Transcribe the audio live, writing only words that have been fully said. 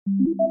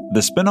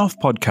The Spin-off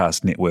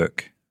Podcast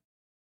Network.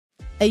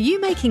 Are you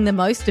making the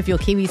most of your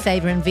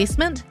KiwiSaver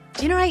investment?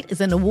 Generate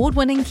is an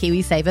award-winning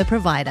KiwiSaver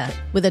provider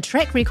with a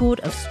track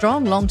record of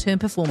strong long-term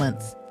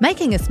performance.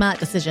 Making a smart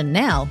decision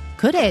now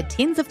could add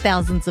tens of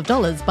thousands of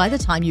dollars by the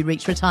time you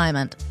reach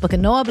retirement. Book a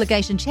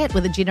no-obligation chat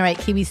with a Generate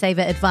KiwiSaver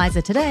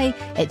advisor today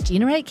at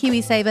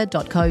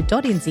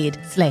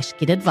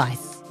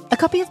generatekiwisaver.co.nz/get-advice. A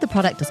copy of the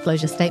product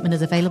disclosure statement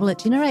is available at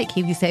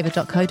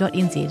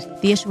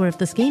generatekiwisaver.co.nz. The issuer of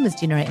the scheme is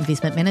Generate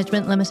Investment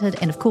Management Limited,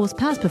 and of course,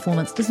 past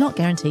performance does not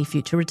guarantee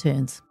future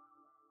returns.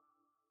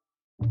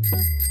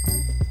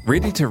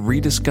 Ready to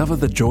rediscover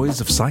the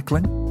joys of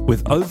cycling?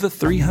 With over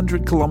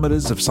 300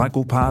 kilometres of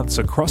cycle paths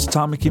across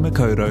Tāmaki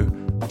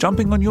Makaurau,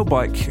 jumping on your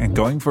bike and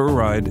going for a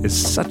ride is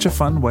such a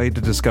fun way to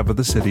discover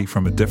the city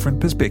from a different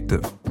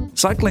perspective.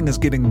 Cycling is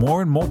getting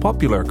more and more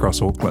popular across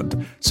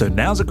Auckland, so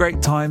now's a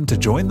great time to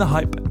join the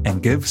hype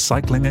and give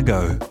cycling a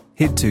go.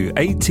 Head to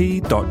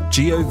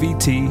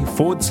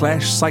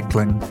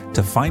at.govt/cycling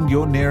to find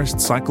your nearest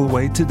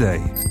cycleway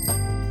today.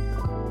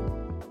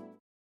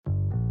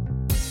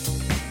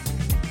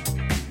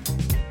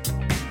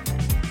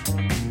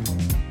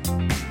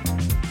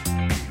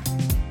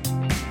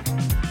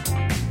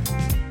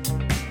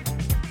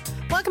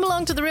 Welcome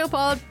along to the Real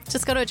Pod.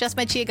 Just got to adjust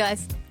my chair,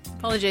 guys.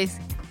 Apologies.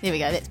 There we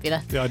go, that's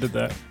better. Yeah, I did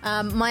that.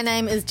 My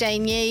name is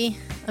Jane Yee.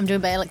 I'm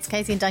joined by Alex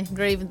Casey and Duncan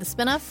Grieve of the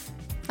Spin-off.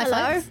 Hi,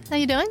 Hello. folks. How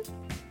you doing?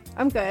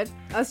 I'm good.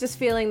 I was just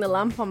feeling the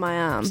lump on my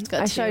arm. Just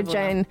got I showed terrible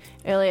Jane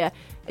earlier.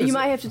 You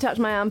might have to touch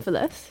my arm for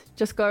this.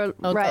 Just go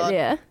right God.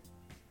 there.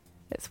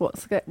 It's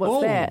what's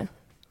Oh. that?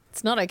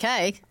 It's not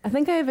okay. I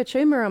think I have a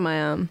tumour on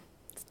my arm.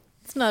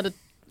 It's not a...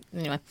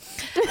 Anyway.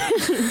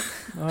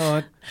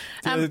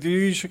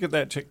 You should get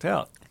that checked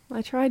out.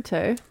 I tried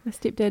to. My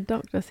stepdad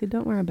doctor said,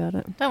 don't worry about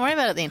it. Don't worry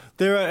about it then.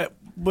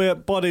 Where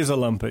bodies are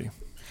lumpy.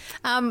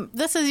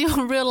 This is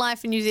your Real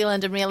Life in New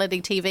Zealand and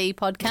Reality TV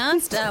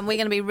podcast. We're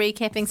going to be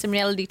recapping some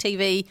reality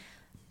TV,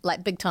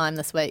 like big time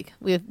this week.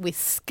 We're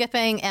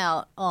skipping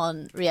out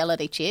on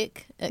Reality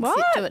Check.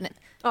 What?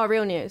 Oh,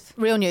 real news.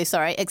 Real news,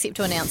 sorry, except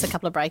to announce a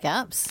couple of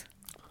breakups.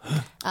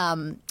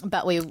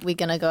 But we're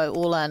going to go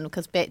all in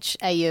because Batch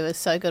AU is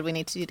so good we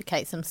need to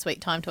dedicate some sweet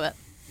time to it.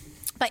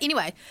 But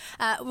anyway,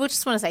 we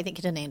just want to say thank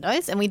you to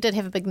Nando's. And we did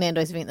have a big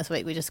Nando's event this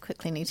week. We just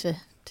quickly need to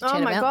chat about. Oh,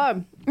 my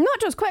God.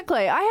 Not just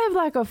quickly. I have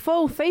like a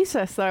full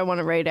thesis that I want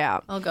to read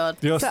out. Oh, God.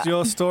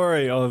 Your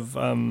story of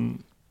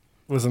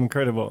was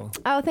incredible.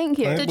 Oh, thank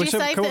you. Did you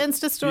save the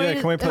Insta story? Yeah,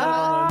 can we put it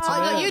on the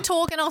Insta? You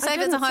talk and I'll save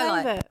it as a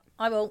highlight.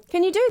 I will.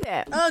 Can you do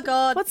that? Oh,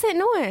 God. What's that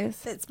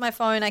noise? It's my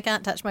phone. I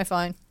can't touch my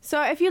phone.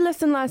 So if you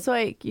listened last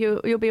week,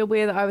 you'll be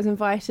aware that I was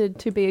invited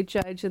to be a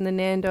judge in the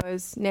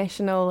Nando's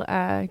National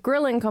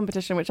Grilling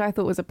Competition, which I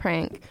thought was a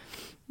prank.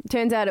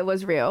 Turns out it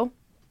was real.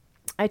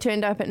 I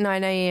turned up at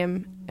 9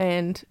 a.m.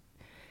 and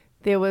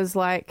there was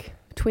like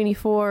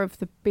 24 of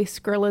the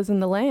best grillers in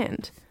the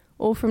land,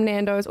 all from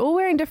Nando's, all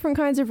wearing different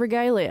kinds of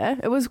regalia.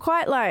 It was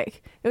quite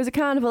like, it was a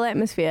carnival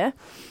atmosphere.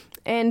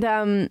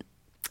 And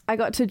I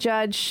got to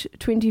judge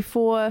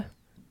 24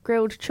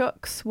 grilled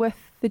chooks with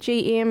the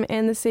GM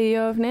and the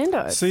CEO of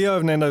Nando's. CEO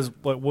of Nando's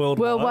like worldwide.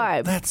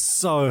 Worldwide. That's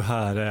so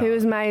hard out. He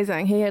was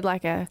amazing. He had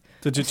like a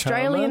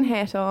Australian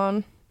hat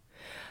on.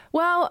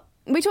 Well,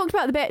 we talked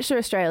about the Bachelor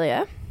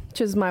Australia,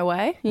 which is my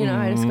way. You know,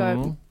 I just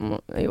go,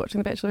 are you watching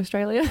the Bachelor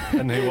Australia?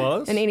 And he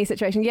was? In any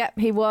situation. Yep,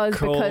 he was,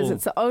 Cool. because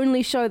it's the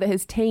only show that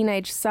his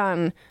teenage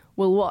son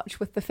will watch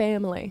with the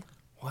family.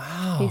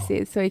 Wow. He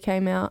says. So he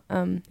came out,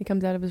 he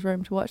comes out of his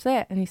room to watch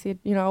that, and he said,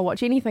 you know, I'll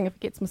watch anything if it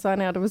gets my son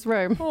out of his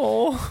room.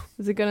 Oh.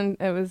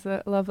 It was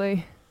a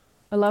lovely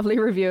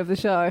review of the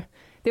show.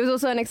 There was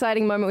also an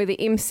exciting moment where the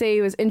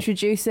MC was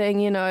introducing,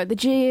 you know, the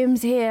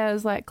GM's here. It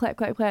was like, clap,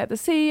 clap, clap. The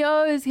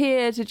CEO's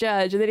here to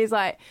judge. And then he's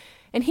like,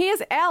 and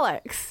here's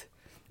Alex.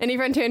 And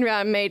everyone turned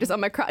around and me just on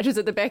my crutches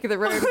at the back of the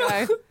room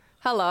going,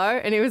 hello.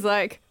 And he was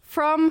like,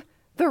 from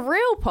the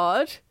Real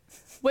Pod,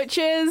 which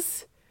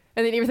is...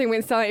 And then everything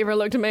went silent. Everyone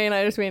looked at me and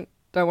I just went,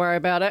 don't worry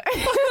about it.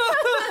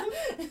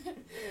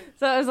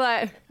 So I was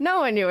like, no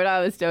one knew what I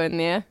was doing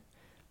there.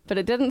 But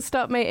it didn't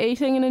stop me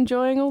eating and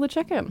enjoying all the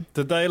chicken.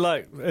 Did they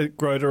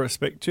grow to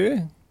respect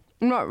you?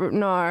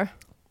 No,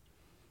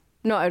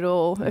 not at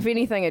all. If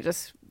anything, it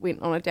just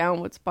went on a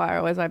downward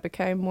spiral as I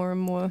became more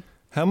and more.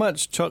 How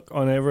much chook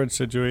on average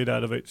did you eat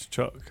out of each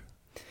chook?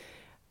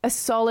 A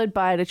solid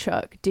bite of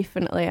chook,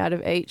 definitely out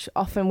of each.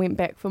 Often went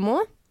back for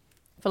more.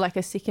 For like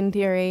a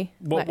secondary,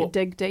 a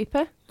dig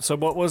deeper. So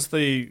what was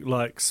the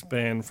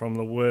span from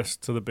the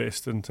worst to the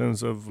best in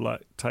terms of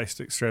taste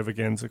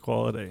extravaganza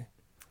quality?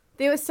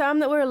 There were some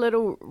that were a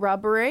little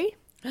rubbery,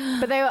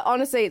 but they were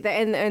honestly,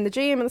 and the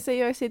GM and the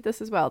CEO said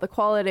this as well, the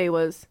quality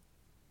was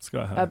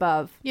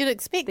above You'd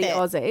expect the that.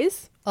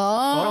 Aussies.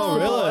 Oh,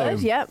 really?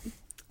 Good, yep.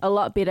 A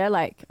lot better.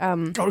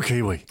 Go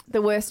Kiwi.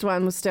 The worst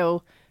one was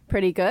still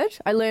pretty good.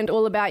 I learned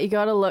all about, you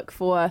got to look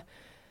for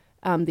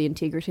the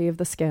integrity of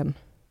the skin.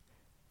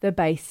 The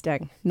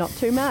basting, not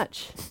too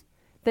much.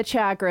 The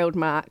char grilled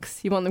marks,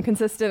 you want them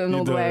consistent and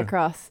all the way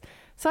across.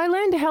 So I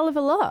learned a hell of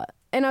a lot.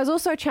 And I was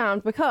also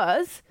charmed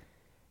because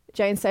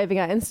Jane's saving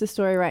our Insta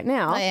story right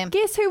now. I am.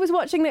 Guess who was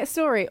watching that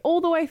story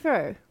all the way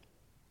through?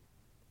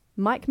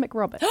 Mike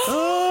McRoberts. No!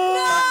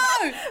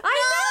 I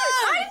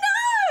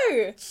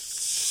know!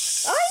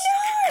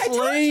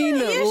 Clean,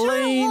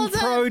 lean Are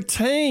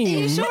protein.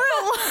 you sure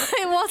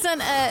it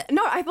wasn't a...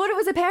 No, I thought it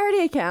was a parody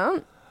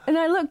account. And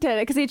I looked at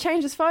it because he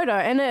changed his photo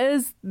and it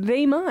is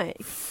the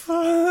Mike.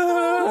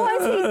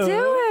 What is he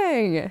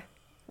doing?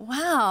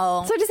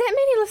 Wow. So does that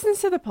mean he listens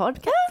to the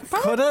podcast?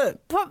 Could it?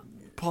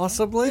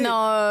 Possibly?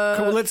 No.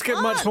 Cool, let's get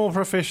much more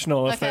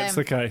professional if Okay. that's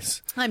the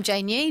case. I'm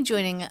Jane Yee,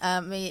 joining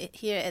me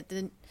here at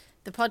the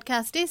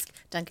podcast desk.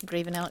 Duncan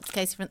Grieve and Alex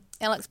Casey.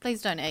 Alex,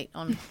 please don't eat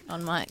on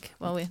mic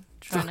while we're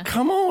trying to...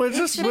 Come on,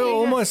 we're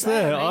almost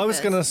there. I was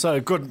rapist. going to say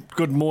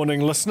good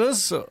morning,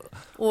 listeners.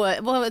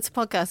 Well, it's a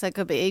podcast. It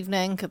could be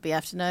evening, could be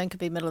afternoon, could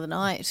be middle of the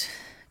night,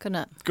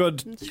 couldn't it? Good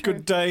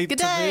day Good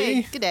to day.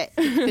 me. Good day.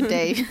 Good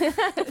day.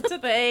 To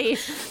be.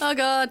 Oh,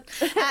 God.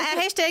 Our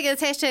hashtag is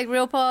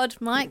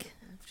 #RealPod. Mike,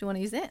 if you want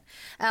to use that.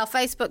 Our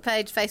Facebook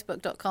page,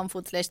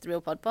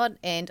 facebook.com/TheRealPodPod.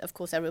 And, of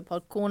course, our Real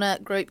Pod Corner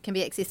group can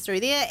be accessed through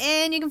there.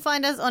 And you can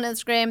find us on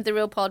Instagram, The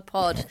Real Pod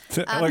Pod.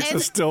 Alex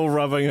is still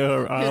rubbing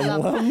her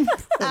arm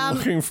and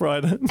looking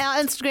frightened. Our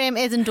Instagram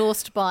is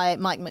endorsed by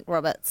Mike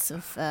McRoberts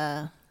of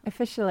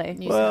Officially.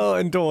 New Well,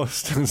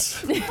 endorsed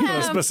is not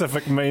a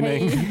specific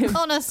meaning.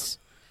 Honest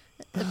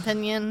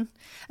opinion.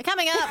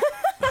 Coming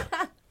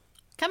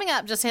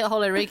up, just a whole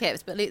lot of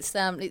recaps, but let's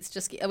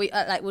just get,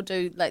 we'll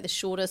do like the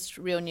shortest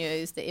real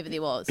news that ever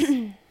there was.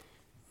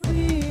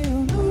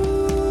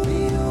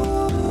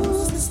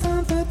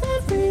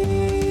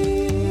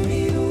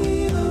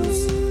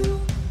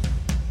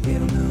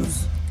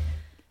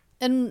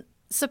 And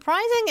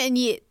surprising and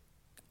yet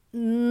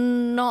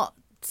not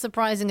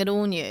surprising at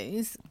all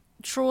news,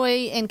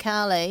 Troy and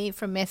Carly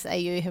from Maths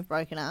AU have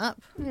broken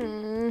up.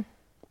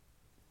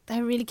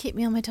 They really kept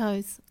me on my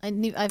toes.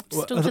 I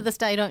still to this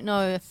day don't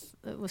know if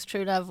it was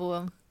true love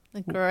or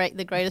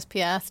the greatest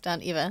PR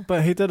stunt ever.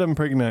 But he did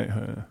impregnate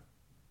her.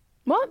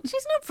 What?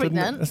 She's not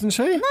pregnant. Isn't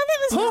she? No, that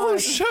was Oh,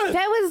 not. shit.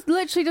 That was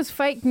literally just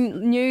fake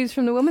news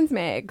from the women's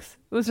mags.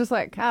 It was just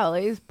like,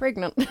 Carly's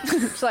pregnant.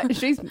 It's like,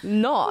 she's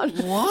not.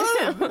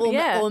 What?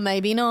 Or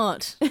maybe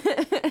not.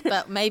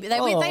 But maybe they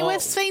were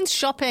seen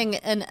shopping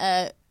in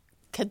a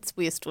kids'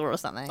 wear store or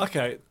something.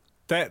 Okay,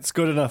 that's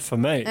good enough for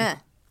me.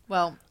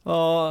 Well,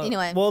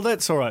 anyway. Well,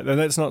 that's all right. Then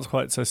that's not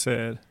quite so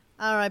sad.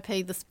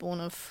 R.I.P. the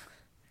spawn of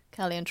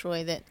Carly and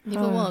Troy that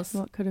never was.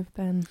 What could have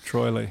been?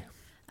 Troy Lee.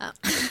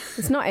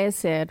 It's not as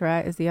sad,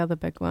 right, as the other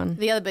big one.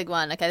 The other big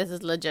one, okay, this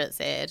is legit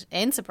sad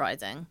and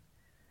surprising.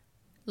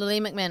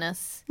 Lily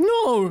McManus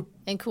No.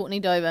 and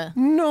Courtney Dover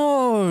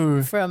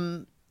No.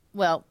 from,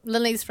 well,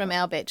 Lily's from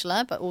our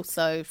Bachelor, but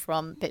also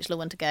from Bachelor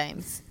Winter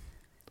Games.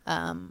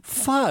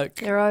 Fuck.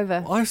 They're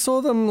over. I saw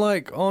them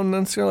like on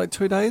Instagram like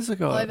 2 days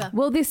ago. Over.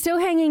 Well, they're still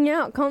hanging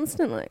out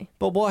constantly.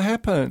 But what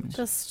happened?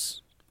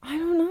 Just, I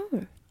don't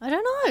know. I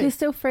don't know. They're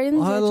still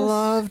friends. I or just...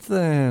 loved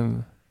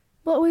them.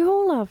 Well, we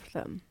all loved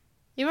them.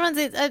 Everyone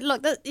says,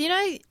 look, you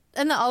know,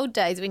 in the old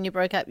days when you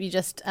broke up, you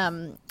just,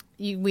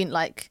 you went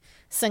like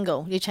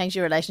single. You changed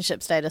your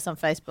relationship status on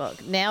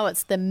Facebook. Now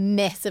it's the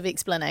massive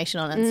explanation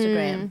on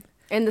Instagram.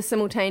 And the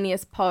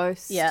simultaneous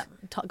posts. Yeah,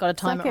 got to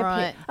time It's it like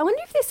right. I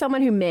wonder if there's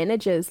someone who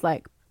manages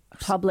like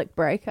public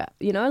breakup.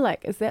 You know,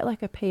 like is that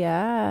like a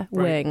PR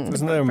wing?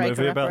 Isn't there a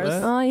movie about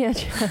Breaker-uppers. that? Oh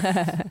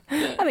yeah,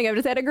 I think I've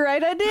just had a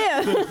great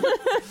idea.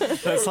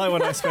 That's like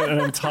when I spent an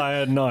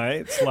entire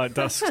night, like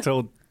dusk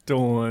till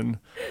dawn,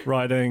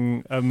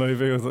 writing a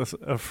movie with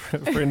a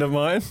friend of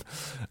mine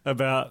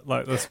about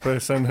like this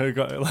person who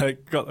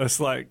got this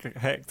like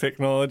hack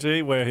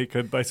technology where he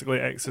could basically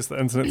access the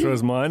internet through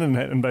his mind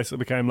and basically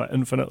became like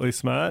infinitely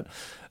smart.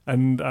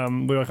 And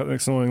we woke up the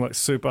next morning like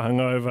super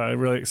hungover,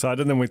 really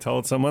excited. And then we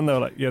told someone, they were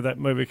like, "Yeah, that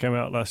movie came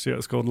out last year.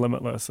 It's called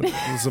Limitless. And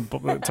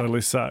it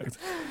totally sucked."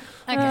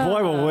 Okay.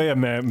 Boy, were we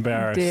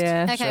embarrassed.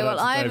 Dear. Okay, Shout well, out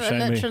to I've Dave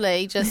Shamey.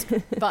 literally just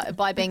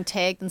by being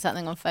tagged in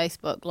something on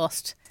Facebook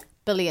lost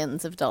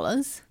billions of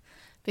dollars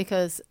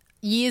because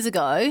years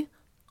ago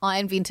I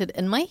invented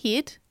in my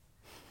head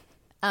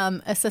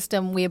a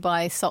system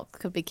whereby socks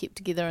could be kept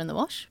together in the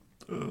wash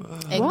and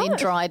then What?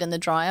 dried in the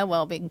dryer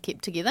while being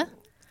kept together.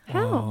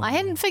 How? I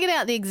hadn't figured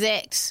out the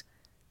exact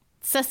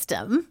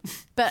system,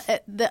 but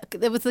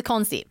it was the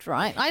concept,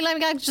 right?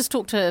 I just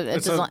talked to a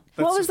design.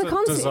 What was the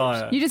concept?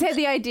 Desire. You just had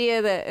the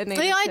idea that it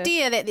needed The to-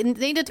 idea that there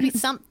needed to be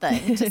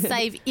something to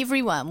save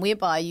everyone,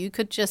 whereby you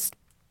could just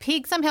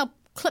somehow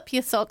clip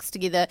your socks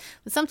together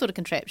with some sort of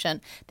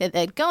contraption that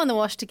they'd go in the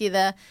wash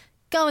together,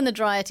 go in the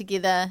dryer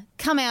together,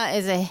 come out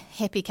as a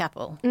happy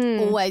couple.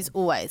 Always,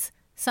 always.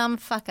 Some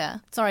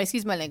fucker, sorry,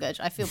 excuse my language,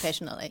 I feel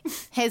passionately,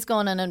 has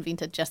gone and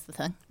invented just the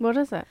thing. What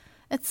is it?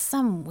 It's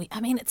some, I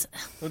mean, it's...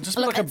 Just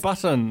Look, like a it's-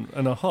 button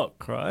and a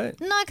hook, right?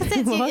 No, because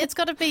it's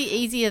got to be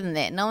easier than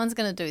that. No one's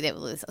going to do that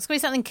with this. It's got to be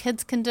something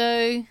kids can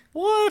do.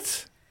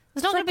 What?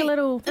 It's not like going to be a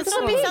little- It's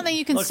not be something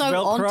you can Like sew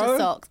Velcro? onto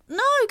socks.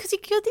 No, because then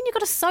you've got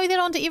to sew that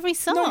onto every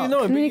sock. No, you know,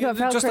 And then you got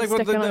but just Velcro like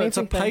with sticking on it's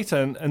a everything.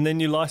 patent, and then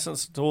you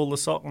license it to all the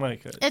sock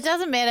makers. It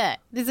doesn't matter.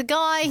 There's a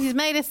guy who's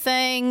made a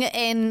thing,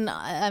 and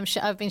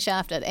I've been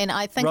shafted. And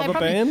I think Rubber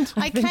band?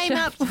 I came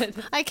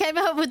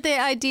up with the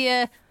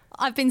idea.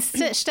 I've been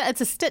stitched.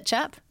 It's a stitch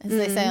up, as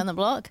they say on the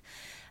block.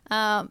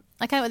 I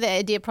came up with that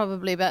idea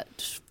probably about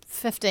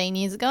 15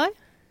 years ago,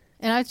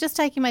 and I was just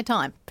taking my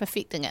time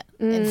perfecting it.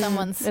 And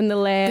someone's in the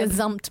lab.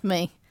 gazumped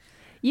me.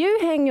 You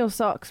hang your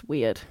socks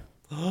weird.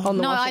 On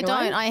the No, I washing don't.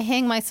 line. I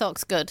hang my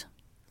socks good.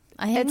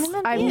 I hang them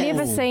in I've pairs.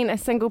 never seen a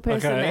single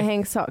person Okay. that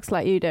hangs socks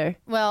like you do.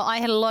 Well, I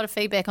had a lot of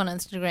feedback on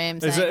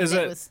Instagram saying Is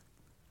that it- was.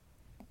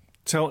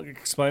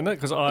 Explain that,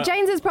 because I.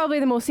 Jane's is probably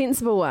the more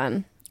sensible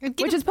one,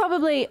 which is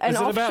probably an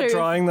Is it about offshoot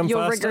drying them your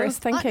faster? rigorous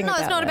thinking. No,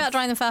 it's not this. about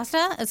drying them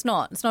faster. It's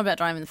not. It's not about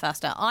drying them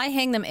faster. I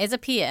hang them as a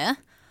pair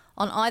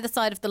on either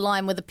side of the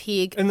line with a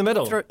peg In the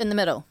middle? in the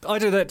middle. I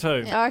do that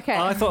too. Okay.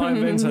 I thought I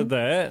invented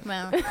that.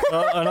 Wow.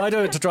 And I do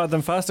it to dry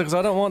them faster because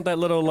I don't want that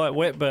little like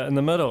wet bit in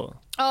the middle.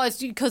 Oh, it's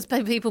because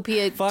people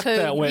pair Fuck two.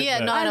 that wet yeah,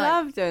 bit. no, I no.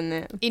 love doing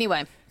that.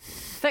 Anyway,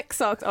 Thick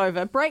socks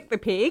over, break the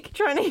peg,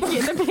 trying to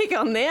get the peg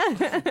on there.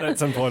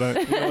 That's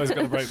important. You always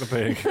got to break the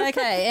peg.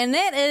 okay, and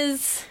that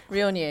is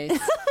real news.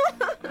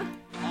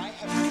 I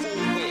have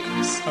 4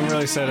 weeks. I'm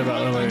really sad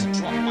about Lily.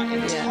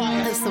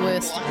 It's the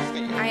worst.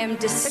 I am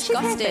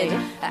disgusted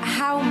at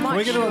how much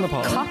we get her on the you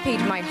pod? copied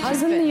my In the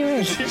husband.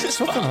 US. She's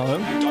fucking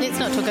home. Let's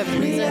not talk over the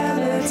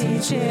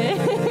music.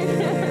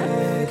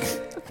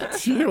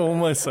 You're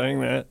almost saying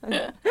that.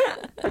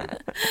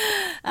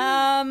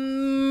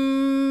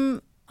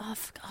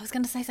 I was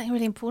going to say something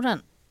really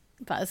important,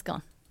 but it's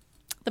gone.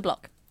 The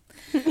block.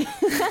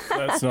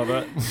 That's not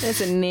that.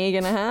 That's a neg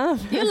and a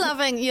half.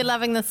 You're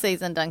loving this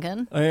season,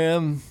 Duncan. I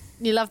am.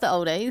 You love the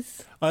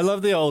oldies. I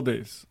love the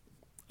oldies.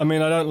 I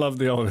mean, I don't love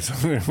the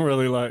oldies. They're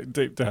really like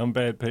deep down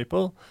bad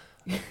people.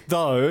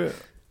 Though,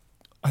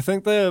 I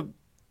think they're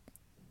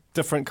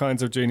different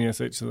kinds of genius,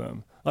 each of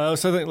them. I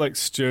also think like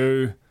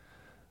Stu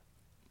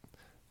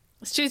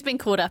Stu's been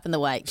caught up in the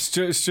wake.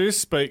 Stu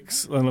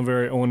speaks in a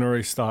very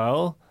ornery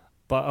style,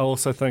 but I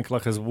also think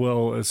like his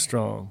will is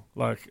strong,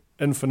 like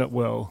infinite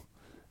will.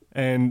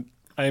 And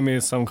Amy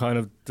is some kind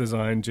of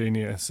design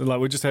genius. And like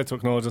we just had to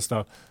acknowledge this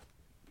stuff.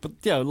 But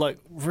yeah, like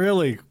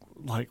really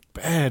like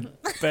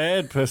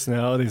bad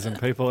personalities and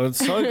people. And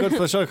it's so good for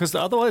the show because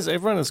otherwise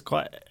everyone is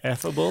quite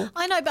affable.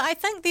 I know, but I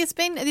think there's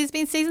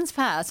been seasons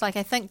past. Like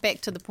I think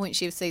back to the Point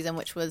Chef season,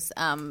 which was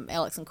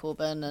Alex and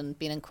Corbin and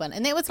Ben and Quinn,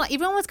 and that was like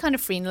everyone was kind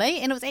of friendly,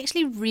 and it was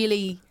actually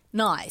really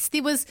nice.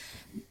 There was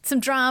some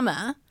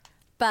drama,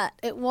 but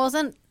it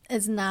wasn't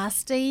as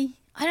nasty.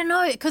 I don't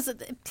know, because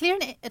Claire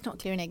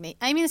and Agni,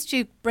 Amy and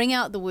Stu bring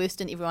out the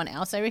worst in everyone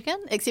else, I reckon,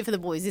 except for the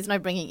boys. There's no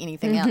bringing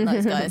anything out in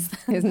those guys.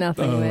 There's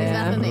nothing there.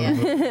 Nothing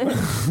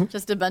there.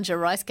 Just a bunch of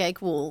rice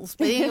cake walls.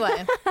 But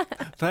anyway,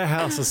 That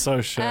house is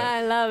so shit.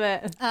 I love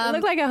it. It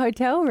looked like a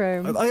hotel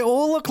room. They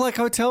all look like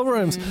hotel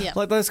rooms, yeah.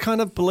 like those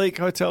kind of bleak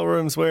hotel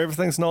rooms where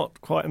everything's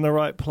not quite in the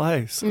right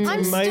place. It's I'm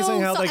amazing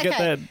still how they get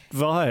okay. that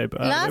vibe.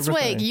 out of last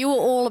everything. week you were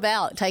all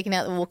about taking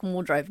out the walk-in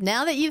wardrobe.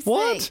 Now that you've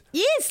What? seen...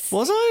 Yes.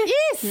 Was I?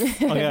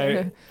 Yes.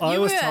 Okay, I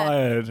You was were.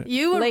 tired.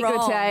 You were Lego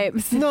wrong.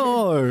 tapes.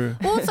 No.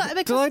 Also,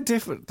 because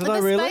Did I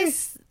really?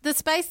 The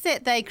space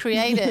that they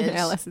created,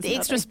 Alice is the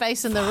extra nodding.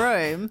 space in the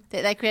room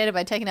that they created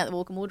by taking out the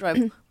walk-in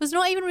wardrobe was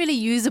not even really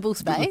usable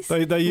space.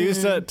 They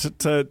used it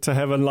to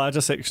have a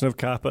larger section of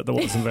carpet that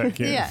wasn't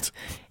vacuumed. Yeah.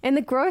 And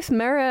the gross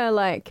mirror,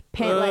 like,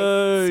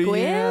 Oh,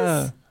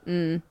 squares.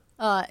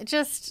 yeah.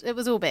 It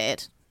was all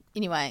bad.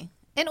 Anyway.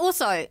 And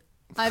also,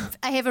 I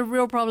have a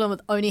real problem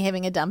with only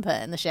having a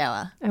dumper in the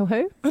shower. Oh,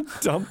 who?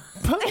 Dump.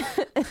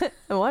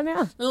 What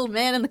now? Little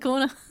man in the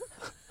corner.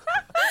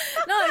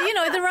 No, you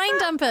know, the rain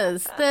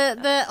dumpers,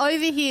 the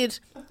overhead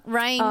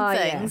rain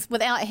things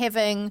without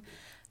having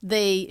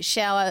the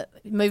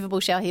movable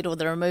shower head or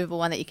the removable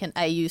one that you can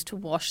A, use to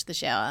wash the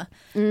shower,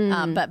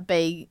 but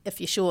B, if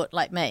you're short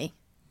like me,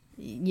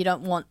 you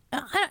don't want,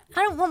 I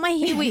don't want my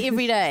hair wet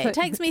every day. It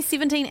takes me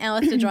 17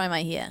 hours to dry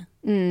my hair.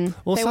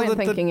 Also, They weren't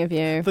thinking of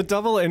you. The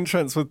double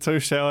entrance with 2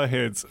 shower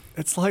heads.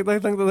 It's like they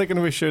think that they're going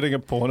to be shooting a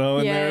porno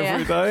in there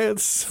every day.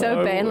 It's So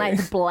bad, weird.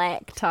 like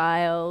black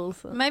tiles.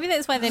 Maybe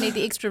that's why they need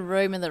the extra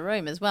room in the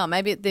room as well.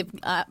 Maybe they're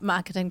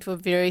marketing to a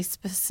very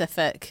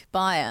specific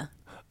buyer.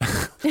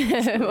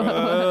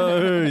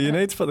 Oh, you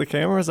need to put the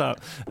cameras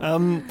up.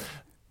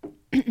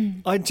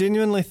 I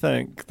genuinely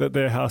think that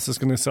their house is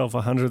going to sell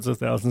for hundreds of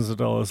thousands of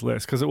dollars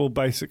less because it will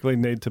basically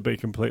need to be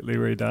completely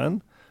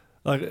redone.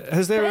 Like,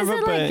 has there Is ever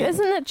it like, been?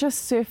 isn't it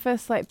just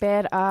surface, like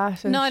bad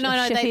art? And No.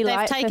 shitty They've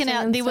light taken fitting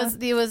out. and There was.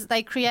 stuff?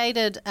 They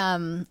created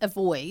a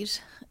void,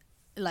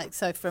 like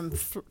so from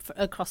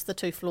across the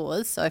 2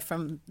 floors. So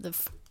from the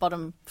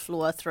bottom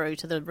floor through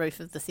to the roof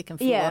of the second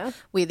floor, Yeah.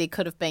 where there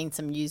could have been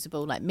some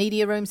usable like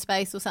media room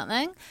space or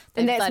something.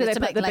 And that's where decided they to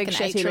put make the like big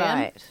an shitty atrium.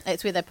 light.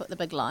 That's where they put the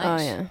big light.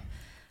 Oh,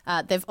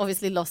 yeah. They've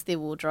obviously lost their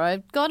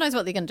wardrobe. God knows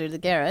what they're going to do to the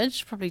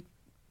garage. Probably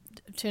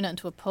turn it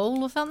into a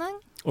pool or something.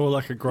 Or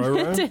like a grow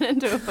room. Turn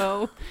into a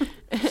pool.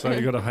 So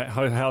you got a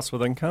house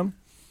with income.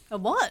 A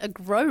what? A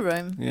grow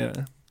room? Yeah.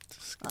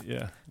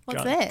 Yeah.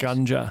 What's that?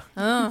 Gunja.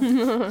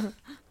 Oh.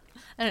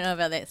 I don't know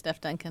about that stuff,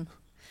 Duncan.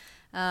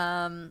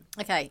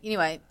 Okay,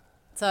 anyway.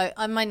 So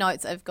on my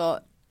notes, I've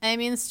got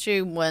Amy and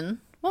Stu win.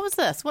 What was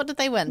this? What did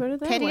they win? What did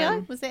they Patio?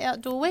 win? Was that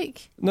outdoor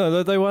week?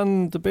 No, they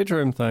won the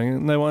bedroom thing,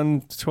 and they won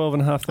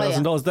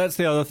 $12,500. That's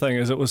the other thing,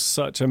 is it was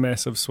such a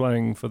massive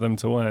swing for them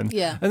to win.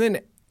 Yeah. And then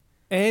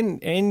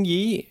An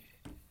Yi,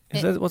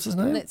 what's his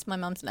name? That's my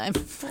mum's name.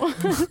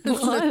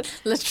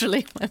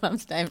 Literally my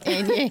mum's name.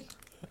 Agni.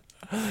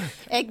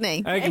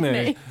 Agni. Are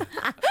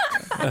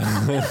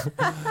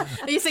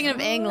you thinking of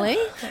Ang Lee?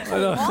 I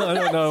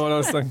don't know what I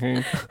was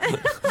thinking.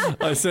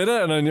 I said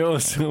it and I knew it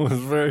was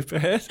very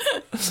bad,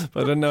 but I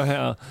didn't know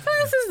how.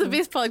 This is the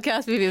best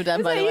podcast we've ever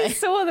done, by the way. You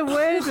saw the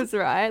words was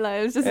right.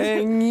 Like, it was just...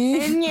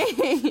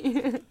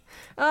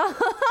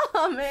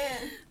 Oh, man.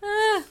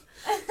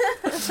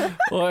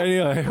 Well,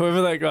 anyway,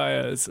 whoever that guy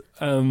is,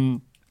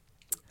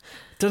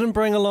 didn't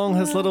bring along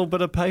his little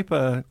bit of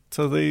paper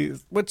to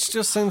which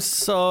just seems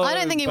so I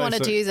don't think he wanted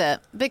basic. to use it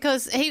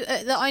because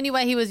the only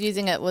way he was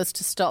using it was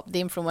to stop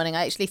them from winning.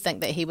 I actually think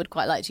that he would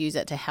quite like to use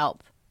it to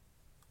help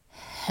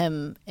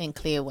him and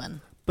Claire win.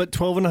 But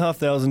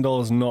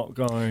 $12,500 not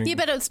going. Yeah,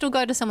 but it would still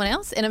go to someone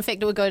else. And in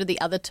fact, it would go to the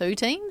other two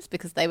teams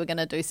because they were going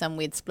to do some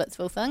weird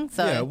Splitsville thing.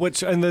 So yeah,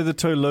 and they're the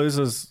two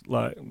losers,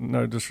 like,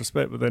 no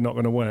disrespect, but they're not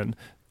going to win.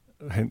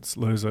 Hence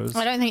losers.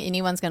 I don't think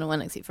anyone's going to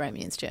win except for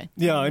Amy and Stu.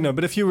 Yeah, I know.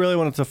 But if you really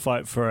wanted to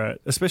fight for it,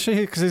 especially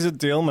because he's a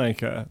deal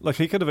maker, like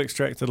he could have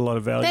extracted a lot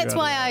of value. That's out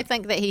why of I it.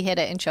 think that he had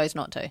it and chose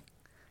not to.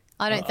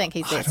 I don't think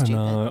he's that I don't stupid.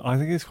 know. I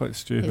think he's quite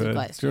stupid.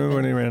 quite Do you remember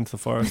when he ran to the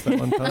forest that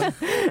one time?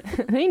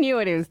 He knew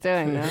what he was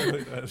doing, though.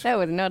 That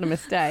was not a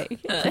mistake.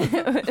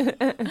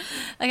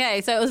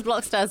 Okay, so it was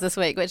Block Stars this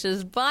week, which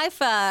is by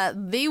far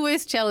the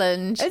worst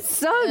challenge. It's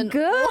so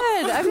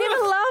good. I've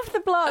never loved the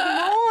block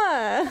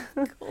more.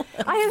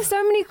 I have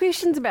so many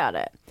questions about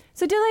it.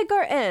 So do they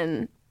go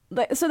in?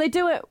 So they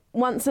do it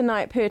once a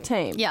night per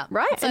team, Yeah.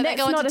 right? So and they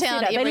that's go into not a town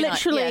setup. They every night,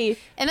 literally yeah.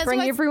 And it's bring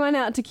always- everyone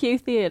out to Q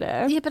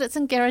Theatre. Yeah, but it's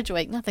in Garage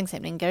Week. Nothing's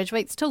happening in Garage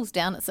Week. School's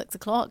down at 6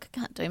 o'clock.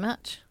 Can't do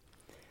much.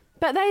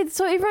 But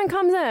so everyone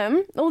comes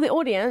in, all the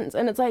audience,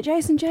 and it's like,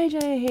 Jason,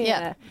 JJ are here.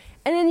 Yeah.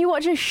 And then you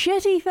watch a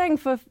shitty thing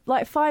for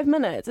like 5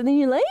 minutes, and then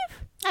you leave?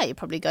 Oh, you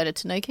probably go to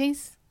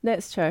Tanukis.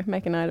 That's true.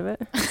 Make a note of it.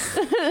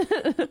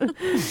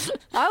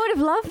 I would have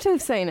loved to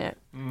have seen it.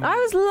 I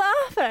was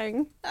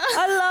laughing.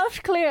 I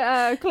loved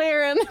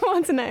Claire and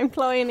what's her name?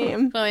 Chloe and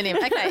Em. Chloe and Em.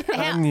 Okay.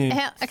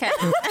 Okay.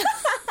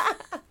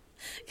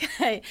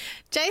 Okay.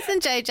 Jason,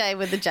 JJ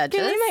were the judges.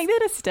 Can we make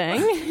that a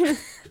sting?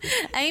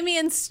 Amy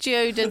and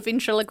Stu did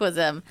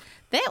ventriloquism.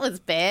 That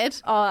was bad.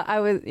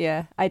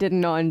 I did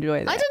not enjoy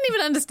that. I didn't even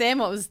understand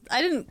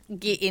I didn't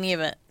get any of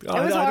it.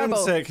 I was didn't horrible.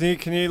 say it.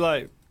 Can you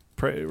like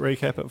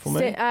recap it for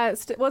me?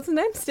 What's his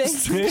name?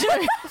 Sting.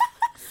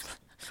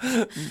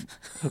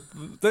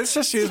 Let's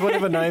just use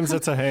whatever names are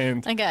to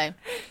hand. Okay.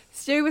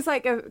 Stu was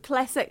like a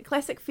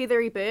classic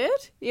feathery bird.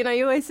 You know,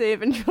 you always see a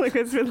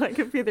ventriloquist with like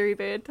a feathery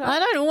bird type. I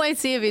don't always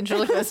see a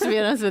ventriloquist, to be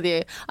honest with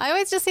you. I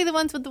always just see the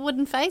ones with the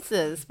wooden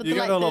faces. With You the,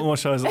 go to a lot more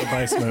shows at the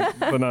basement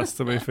than us,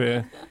 to be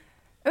fair.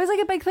 It was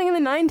like a big thing in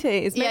the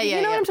 90s. Yeah,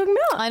 You know what I'm talking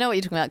about? I know what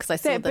you're talking about because I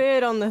saw That the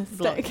bird on the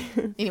block.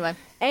 stick. Anyway,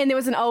 And there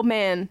was an old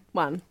man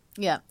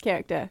yeah.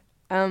 character.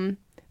 But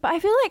I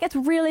feel like it's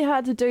really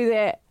hard to do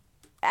that.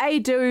 A,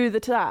 do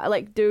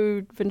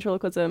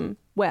ventriloquism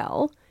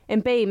well,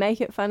 and B,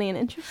 make it funny and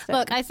interesting.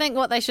 Look, I think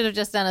what they should have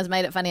just done is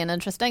made it funny and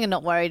interesting and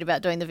not worried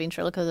about doing the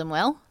ventriloquism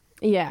well.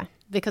 Yeah.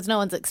 Because no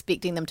one's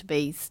expecting them to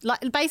be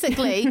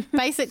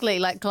basically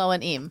like Chloe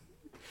and Em.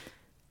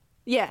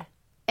 Yeah.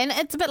 And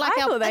it's a bit like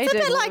I thought they our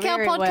did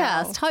very podcast.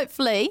 well.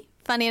 Hopefully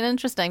funny and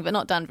interesting, but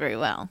not done very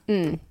well.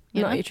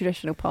 You Not know? your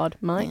traditional pod,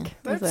 Mike.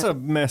 That's a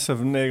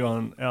massive neg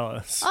on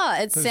Alice. Oh,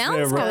 it Because sounds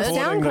they're good. recording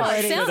Sound the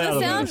quality. shit out of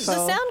The this.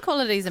 sound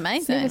quality is Never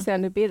amazing.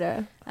 sounded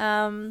better.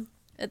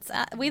 It's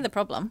we're the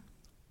problem.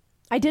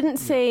 I didn't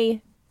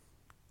see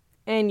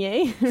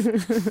Anye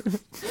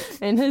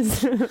and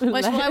his.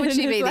 Why would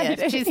she be there?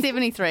 lady. She's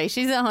 73.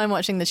 She's at home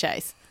watching The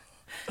Chase.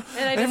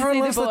 And I didn't Everyone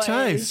see loves The boys.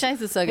 Chase. The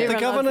Chase is so good. The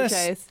Everyone loves The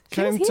governess Chase. She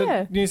came was to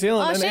here. New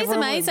Zealand. Oh, and she's everyone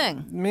was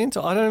amazing.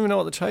 Mental. I don't even know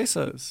what The Chase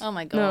is. Oh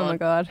my god. Oh my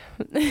god.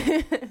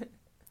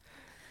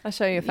 I'll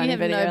show you a You funny have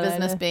video no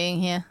business later. being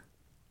here.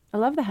 I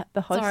love the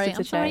host Sorry, of the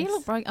I'm sorry. Chase. You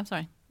look broke. I'm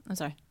sorry. I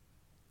take it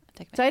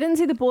back. So I didn't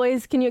see the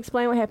boys. Can you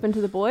explain what happened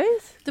to the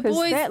boys? The 'Cause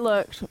boys- That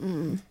looked.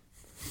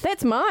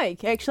 That's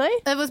Mike, actually.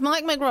 It was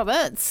Mike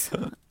McRoberts.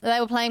 They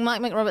were playing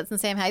Mike McRoberts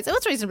and Sam Hayes. It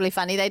was reasonably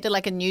funny. They did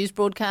like a news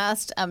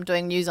broadcast,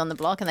 doing news on the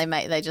block, and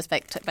they just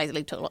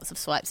basically took lots of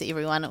swipes at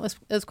everyone. It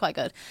was quite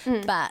good,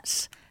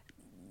 but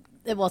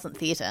it wasn't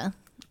theatre.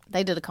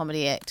 They did a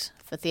comedy act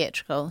for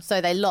theatrical,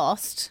 so they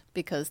lost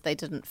because they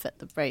didn't fit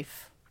the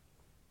brief.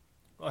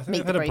 I think Meet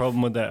I've the had a brief.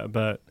 problem with that,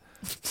 but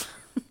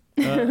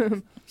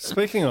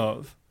speaking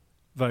of,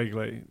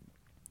 vaguely,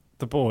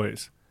 the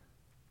boys,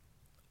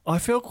 I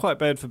feel quite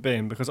bad for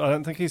Ben because I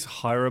don't think he's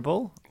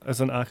hireable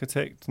as an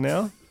architect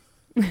now.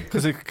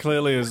 Because he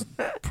clearly is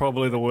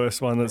probably the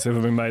worst one that's ever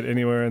been made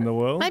anywhere in the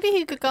world. Maybe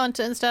he could go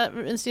into instead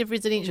of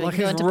residential. Like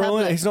he could he's go into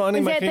public. he's not only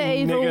Is that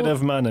making the evil-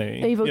 negative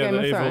money. evil Game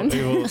of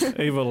Thrones?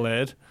 Evil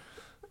lad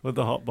with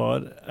the hot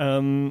bod.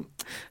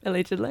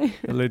 Allegedly.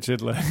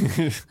 Allegedly,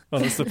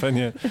 honest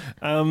opinion.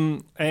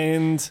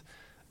 And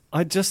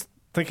I just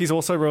think he's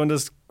also ruined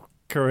his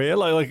career.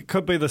 Like it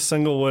could be the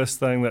single worst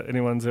thing that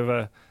anyone's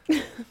ever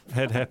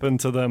had happen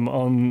to them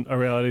on a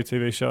reality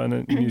TV show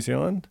in New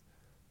Zealand.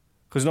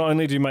 Because not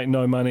only do you make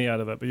no money out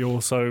of it, but you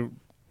also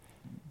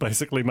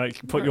basically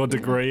put your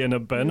degree in a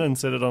bin and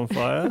set it on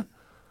fire.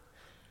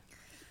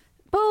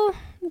 Well,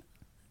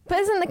 but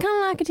isn't the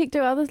kind of architect do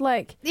others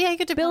like Yeah, he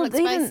could do build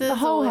public even spaces. the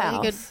whole or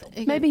house?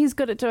 He could, Maybe he's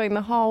good at doing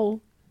the whole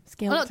Well,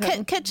 skeleton.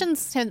 look,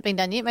 kitchens haven't been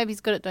done yet. Maybe he's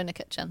good at doing a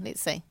kitchen.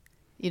 Let's see.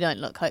 You don't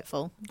look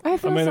hopeful. I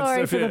feel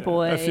sorry for the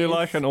boys. If you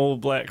like an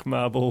all-black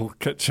marble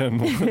kitchen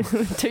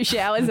with 2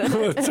 showers in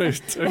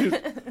it,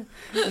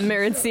 two,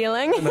 mirrored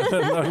ceiling.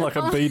 like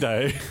a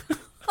bidet.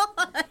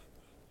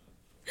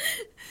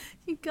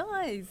 You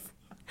guys.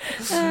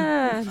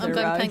 I'm I'm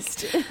going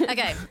pink.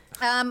 Okay.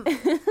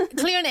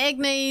 Claire and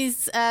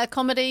Agnes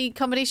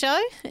comedy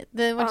show. What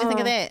do you think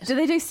of that? Do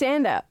they do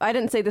stand up? I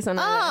didn't see this on.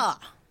 Oh,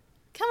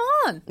 come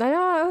on. I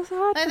know it was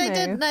hard. No, for they me.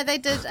 did. No, they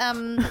did.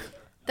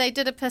 They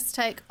did a piss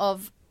take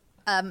of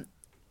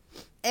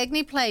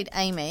Agnes played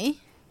Amy,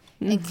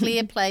 and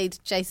Claire played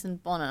Jason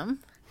Bonham.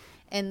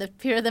 And the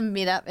pair of them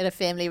met up at a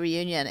family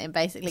reunion and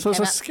basically So it's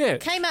a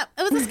sketch? It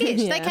was a sketch.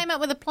 Yeah. They came up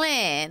with a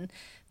plan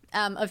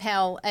of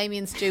how Amy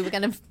and Stu were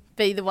going to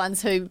be the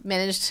ones who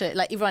managed to,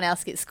 like everyone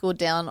else gets scored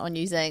down on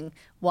using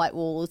white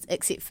walls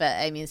except for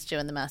Amy and Stu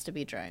in the master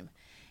bedroom.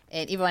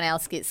 And everyone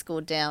else gets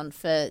scored down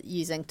for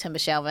using timber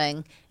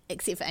shelving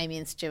except for Amy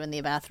and Stu in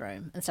their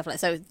bathroom and stuff like that.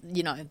 So,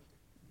 you know,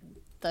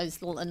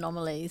 those little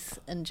anomalies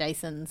in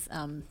Jason's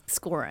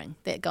scoring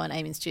that go in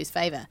Amy and Stu's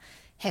favour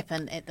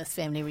happen at this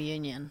family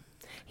reunion.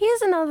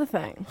 Here's another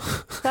thing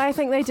that I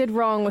think they did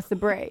wrong with the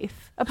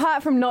brief,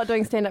 apart from not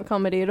doing stand-up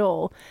comedy at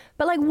all.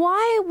 But, like,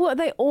 why were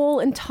they all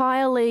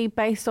entirely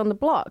based on the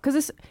block?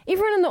 Because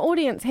everyone in the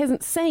audience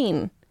hasn't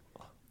seen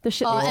the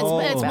shit they're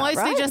talking It's about,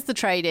 mostly right? just the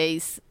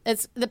tradies.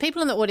 It's the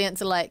people in the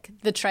audience are like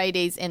the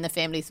tradies and the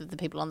families of the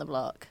people on the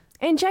block.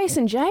 And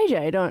Jason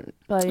JJ don't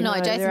bloody No, know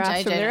Jason their ass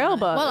JJ. from their don't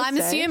elbow. know. Well, at I'm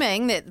this stage.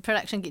 assuming that the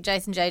production get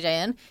Jason JJ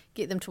in,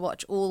 get them to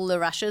watch all the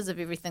rushes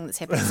of everything that's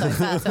happened so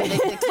far, so they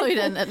clued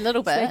in a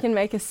little So they bit. can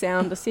make a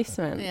sound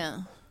assessment. Yeah.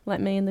 Like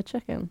me and the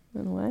chicken,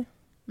 in a way.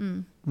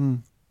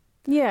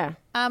 Yeah.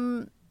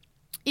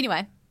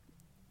 Anyway,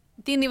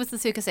 then there was the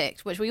circus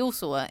act, which we all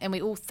saw and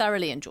we all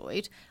thoroughly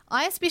enjoyed.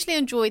 I especially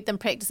enjoyed them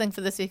practicing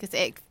for the circus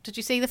act. Did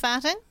you see the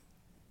farting?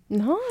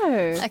 No.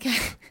 Okay.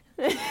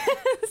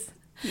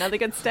 Another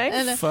good state.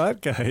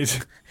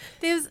 Fartgate.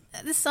 There's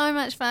so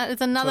much fart.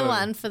 There's another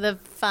one for the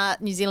fart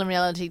New Zealand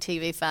reality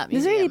TV fart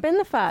There's museum. already been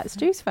the fart,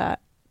 Stu's fart.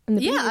 And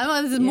the Yeah, beard.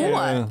 well, there's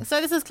Yeah. more.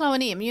 So this is Chloe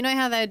and Em. You know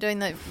how they were doing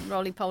the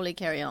roly-poly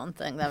carry-on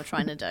thing they were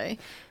trying to do?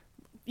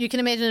 You can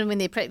imagine when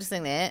they're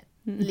practicing that,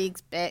 legs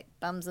back,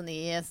 bums in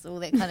the air, all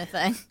that kind of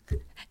thing.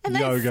 And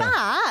they Yoga.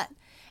 fart.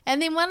 And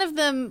then one of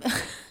them...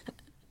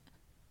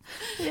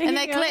 and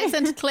they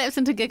collapse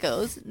into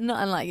giggles,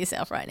 not unlike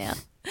yourself right now.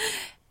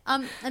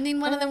 And then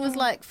one of them was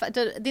like...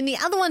 then the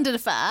other one did a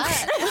fart.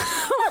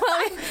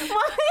 Why did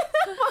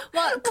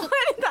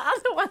the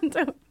other one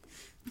do?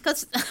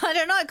 Because I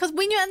don't know. Because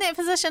when you're in that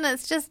position,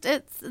 it's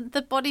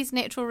the body's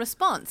natural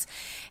response,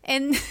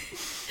 and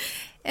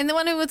the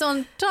one who was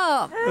on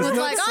top was Isn't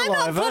like, that "I'm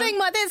not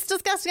saliva? that's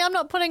disgusting. I'm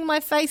not putting my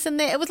face in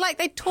there." It was like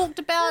they talked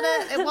about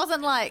it. It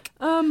wasn't like,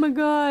 Oh my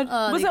god.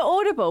 Was it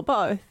audible,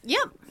 both?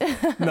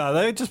 "Yep." No,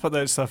 they just put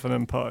that stuff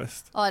in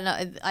post. Oh no,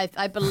 I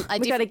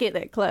We got to get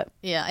that clip.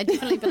 yeah, I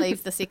definitely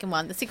believe the second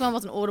one. The second one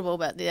wasn't audible,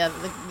 but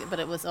but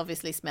it was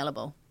obviously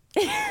smellable.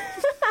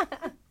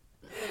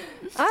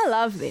 I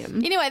love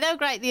them. Anyway, they were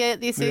great. Their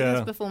circus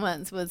Yeah.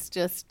 performance was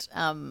just.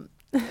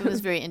 It was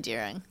very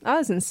endearing. I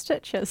was in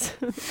stitches.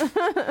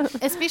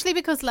 Especially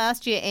because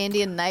last year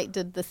Andy and Nate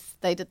did this.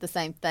 They did the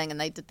same thing, and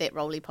they did that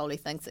roly-poly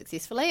thing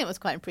successfully. It was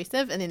quite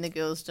impressive. And then the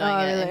girls doing it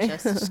really? and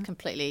just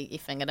completely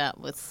effing it up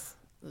was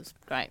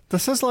great.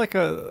 This is like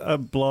a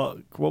block.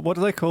 What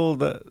do they call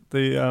the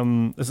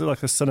is it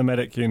like a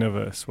cinematic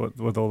universe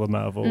with all the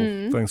Marvel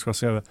things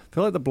crossing over? I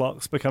feel like the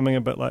block's becoming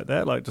a bit like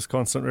that, like just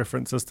constant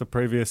references to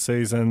previous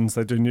seasons.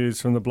 They do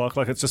news from the block,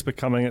 like it's just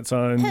becoming its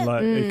own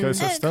like It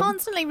ecosystem.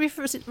 constantly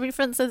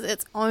references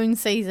its own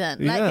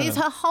season. Like Yeah. there's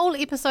a whole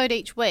episode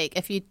each week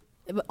of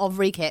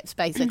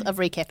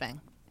recapping,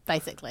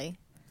 basically.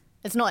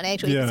 It's not an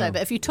actual Yeah. episode,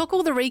 but if you took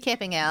all the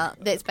recapping out,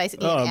 that's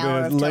basically Oh, an it'd be hour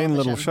a of lean television.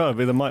 little show. It'd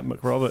be the Mike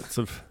McRoberts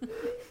of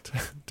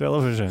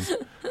television.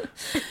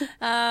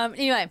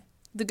 Anyway,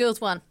 the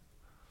girls won.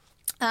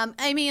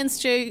 Amy and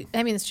Stu,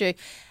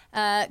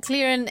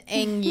 Claire and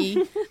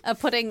Angie are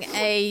putting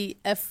a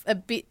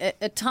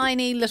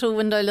tiny little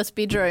windowless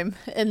bedroom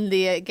in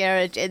their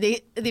garage. And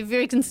they're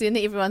very concerned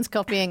that everyone's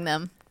copying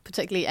them,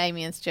 particularly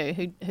Amy and Stu,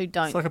 who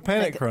don't. It's like a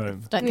panic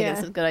room. Don't think Yeah.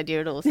 it's a good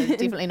idea at all. So they're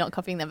definitely not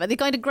copying them. But they're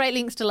going to great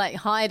lengths to like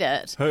hide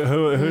it.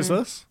 Who's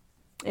this?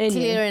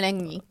 Claire and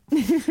Angie.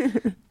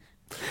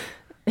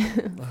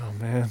 Oh,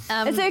 man.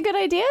 Is that a good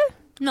idea?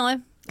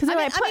 No. Because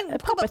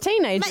pop a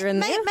teenager in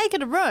there. Make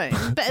it a room,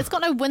 but it's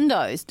got no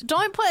windows.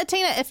 Don't put a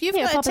teenager. If you've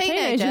got pop a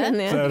teenager in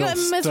there. you've got a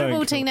That'll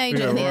miserable stink.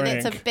 teenager Yeah, in there.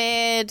 That's a rank.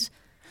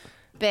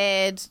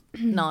 bad.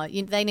 No,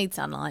 they need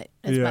sunlight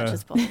as Yeah. much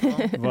as possible.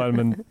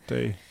 Vitamin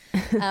D.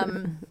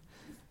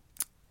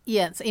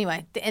 Yeah. So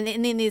anyway, and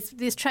then there's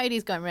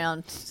tradies going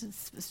around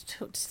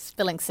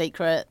spilling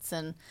secrets,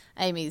 and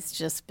Amy's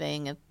just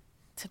being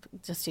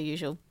just her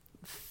usual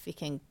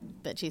fucking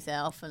bitchy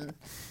self, and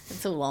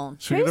it's all on.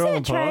 Should we Who's get her on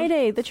that the pod?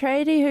 tradie? The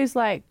tradie who's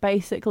like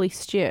basically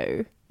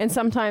Stu. And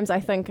sometimes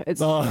I think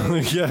it's Oh,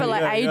 yeah, for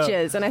like yeah, yeah.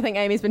 ages. And I think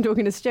Amy's been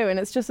talking to Stu, and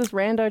it's just this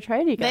rando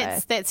tradie guy.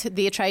 That's their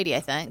tradie,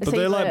 I think. But Is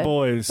they're he like the-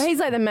 boys. But he's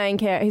like the main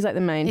character. He's like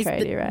the main He's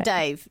tradie, right?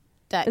 Dave.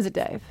 Is it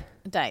Dave?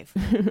 Dave.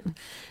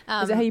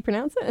 Is that how you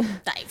pronounce it?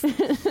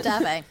 Dave.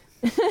 Dave.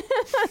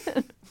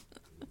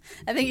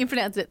 I think you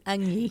pronounce it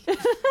Angie.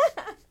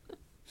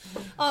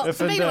 Oh,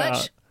 If in speaking of doubt.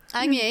 which,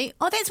 Angie.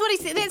 Oh, that's what he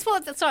said. That's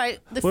what. Sorry,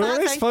 the We're fart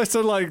only thing. supposed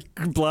to like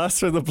blast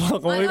through the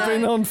block. I We've know.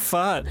 been on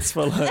farts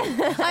for like.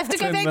 I have to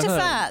go 10 back to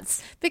minutes.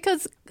 farts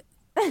because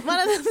one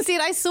of them said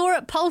I saw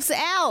it pulse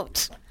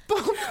out.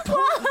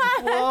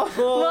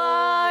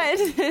 What?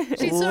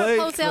 She saw it Leak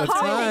pulse out the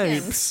through her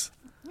leggings. tapes.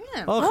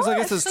 Yeah. Oh, because I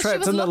guess it's So she trapped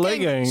was in the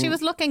looking- legging. She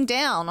was looking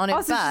down on her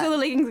Oh, so she saw the butt.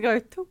 leggings go.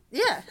 "Toop,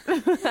 Yeah.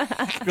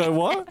 Go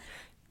what?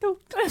 toop."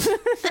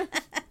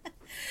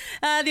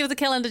 There was a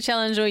calendar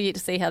challenge. We're yet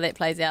to see how that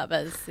plays out,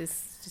 but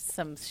there's just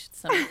some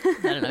I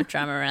don't know,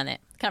 drama around that.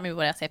 Can't remember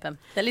what else happened.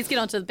 So let's get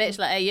on to the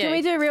Bachelor AU. Can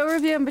we do a real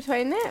review in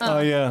between that? Oh,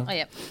 yeah. Oh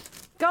yeah.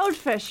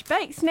 Goldfish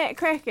baked snack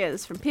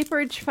crackers from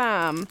Pepperidge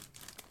Farm.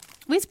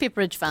 Where's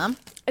Pepperidge Farm?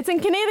 It's in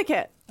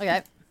Connecticut.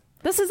 Okay.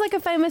 This is like a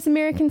famous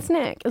American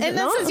snack, is And it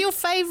not? this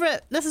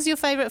is your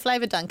favourite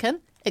flavour, Duncan.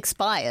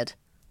 Expired.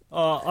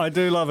 Oh, I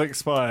do love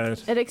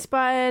expired. It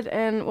expired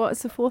in,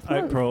 what's the fourth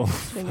month? April.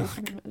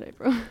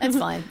 April. It's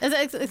fine. Is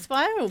it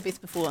expired or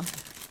best before?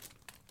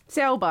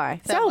 Sell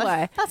by. Sell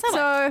by. Oh, sell by.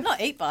 So Not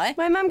eat by.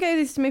 my mum gave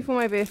these to me for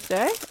my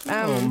birthday.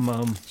 Oh,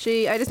 mum.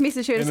 I just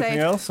messaged her to Anything say,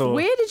 else, or-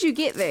 where did you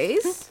get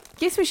these?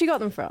 Guess where she got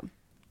them from?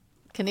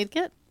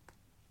 Connecticut.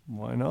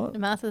 Why not?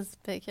 Martha's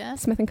backyard.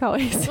 Smith and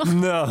Co's.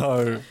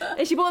 No.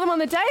 And she bought them on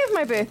the day of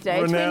my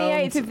birthday,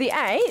 Renowned- 28th of the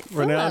 8th.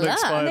 Renowned la la.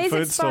 expired And these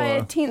food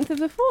expired store. 10th of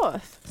the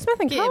 4th. Smith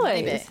and Get your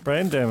money Co's. back.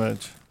 Brand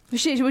damage.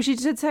 She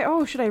did say,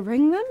 oh, should I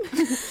ring them?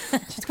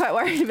 She's quite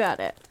worried about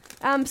it.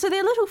 So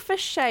they're little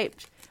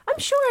fish-shaped. I'm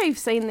sure I've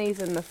seen these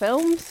in the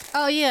films.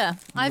 Oh yeah.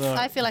 No.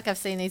 I feel like I've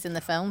seen these in the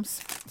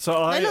films. So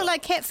They look I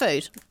like cat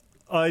food.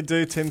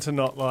 do tend to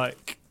not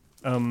like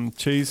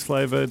cheese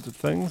flavored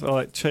things. I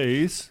like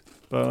cheese,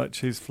 but I like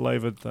cheese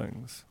flavored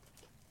things.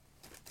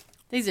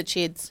 These are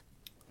cheds.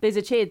 These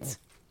are cheds.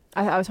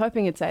 I was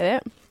hoping you'd say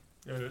that.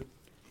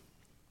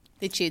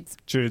 They're cheds.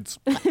 Jude's.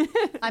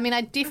 I mean,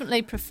 I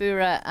definitely prefer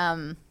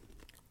a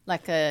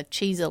like a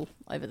cheesel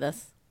over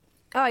this.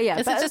 Oh, yeah.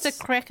 This is just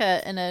a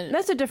cracker in a.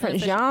 That's a different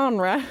in a fish-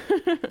 genre.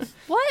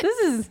 What? This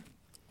is...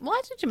 Why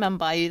did your mum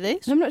buy you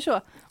these? I'm not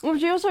sure. Well,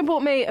 she also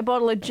bought me a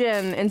bottle of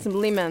gin and some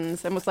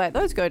lemons and was like,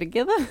 those go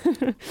together.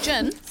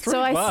 Gin.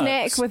 So I $3.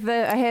 snack with the...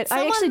 I actually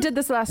Someone- did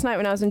this last night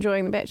when I was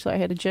enjoying The Bachelor. I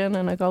had a gin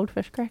and a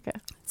goldfish cracker.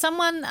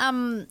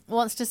 Someone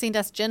wants to send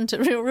us gin to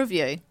Real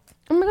Review.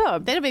 Oh, my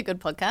God. That'd be a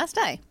good podcast,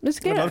 eh? Let's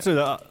I'd get love it. to do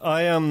that.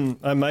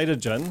 I made a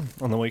gin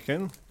on the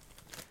weekend.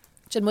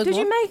 Gin with Did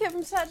you more? make it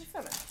from start to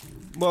finish?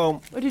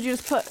 Well, Or did you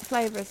just put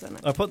flavours in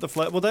it? I put the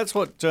flavor. Well, that's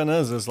what gin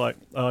is like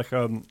a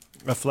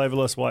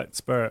flavorless white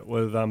spirit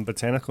with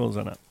botanicals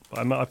in it.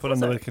 I put in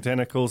the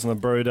botanicals and I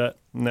brewed it.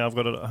 And now I've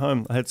got it at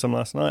home. I had some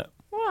last night.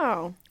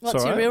 Wow. What's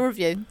It's your all Real right.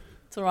 Review?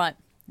 It's all right.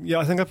 Yeah,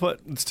 I think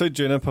it's too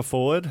juniper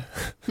forward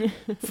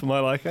for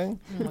my liking.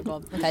 Oh my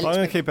god. Okay, I'm let's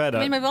going to keep at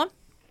Can we it. move on?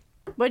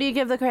 What do you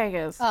give the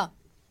crackers? Oh.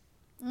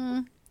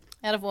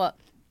 Out of what?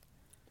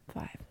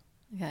 5.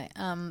 Okay.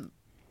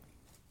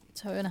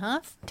 2.5.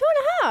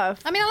 2.5.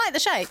 I mean, I like the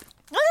shape.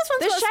 Oh, this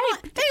one's The got a shape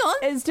smile.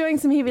 Hang on. It's doing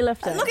some heavy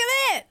lifting. Look at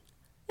that.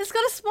 It's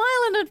got a smile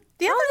and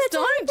the others Oh, that's a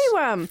don't.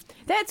 happy one.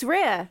 That's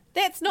rare.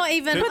 That's not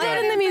even. Put Put that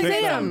in the Pick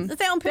museum. them. Is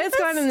that on purpose? That's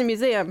going in the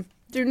museum.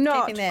 Do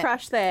not Taking that.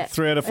 crush that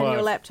 3 out of in your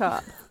 5.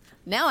 laptop.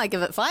 Now I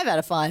give it 5 out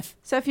of 5.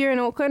 So if you're in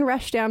Auckland,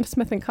 rush down to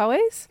Smith and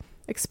Co's.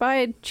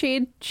 Expired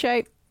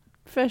ched-shaped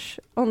fish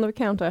on the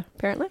counter,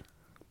 apparently.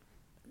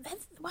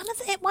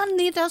 One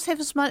there does have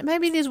a smile.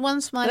 Maybe there's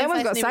one smiley That one's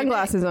face got in every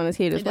sunglasses on his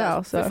head day. as It well.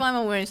 does. So If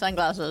I'm wearing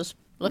sunglasses,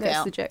 look That's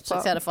out. the jackpot.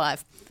 6 out of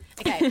 5.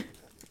 Okay.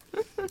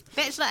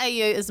 Bachelor AU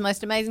is the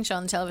most amazing show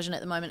on television at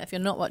the moment. If you're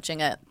not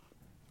watching it,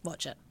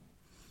 watch it.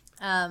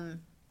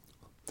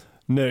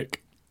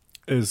 Nick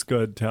is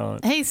good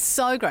talent. He's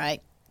so great,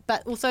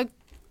 but also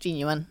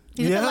genuine.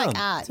 He's a bit Yeah. like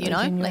Art, you So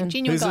know? genuine. Like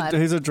genuine He's guy.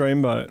 he's a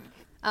dreamboat.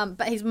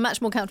 But he's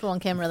much more comfortable on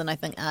camera than I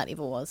think Art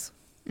ever was.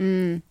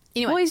 Anyway,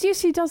 well,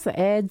 he does the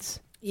ads.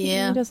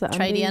 yeah, he does the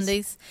tradie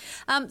undies.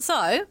 undies.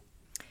 So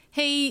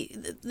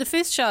the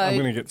first show, I'm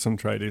going to get some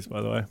tradies,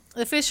 by the way.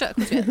 the first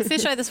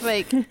show this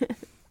week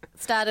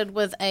started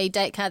with a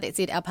date card that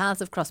said our paths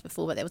have crossed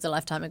before, but that was a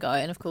lifetime ago.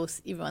 And of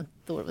course, everyone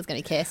thought it was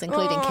going to be Cass,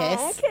 including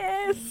Cass.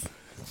 Cass.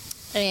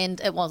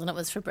 And it wasn't. It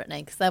was for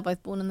Brittany because they were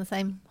both born in the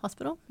same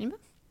hospital. Remember?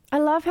 I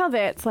love how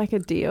that's like a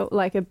deal,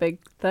 like a big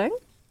thing.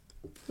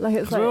 Like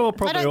it's like We're all I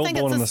probably don't all think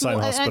born it's in a the same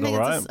small. hospital,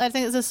 right? I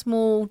think it's a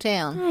small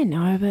town. I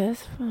know, but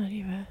it's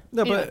whatever.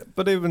 No, Anyway.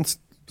 but even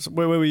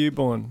where were you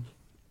born?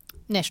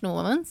 National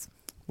Women's.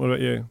 What about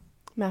you?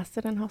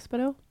 Masterton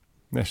Hospital.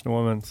 National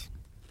Women's.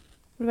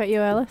 What about you,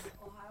 Alice?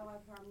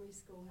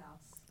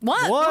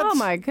 What? What? Oh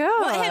my god!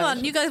 Well, hang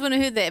on, you guys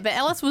wouldn't have heard that, but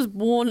Alice was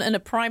born in a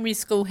primary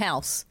school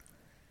house.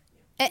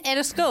 At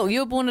a school? You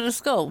were born at a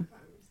school?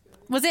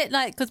 Was it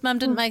like because Mum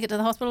didn't make it to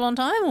the hospital on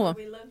time, or?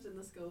 We lived in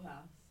the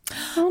schoolhouse.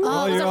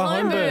 Oh, it was you're a a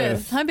home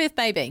birth. home birth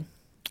baby.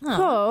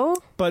 Cool.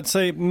 But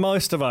see,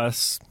 most of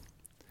us,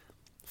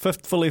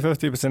 fully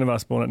 50% of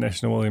us born at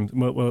National Women's.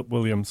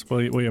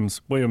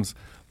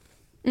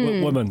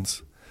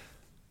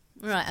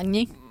 Right, and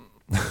you?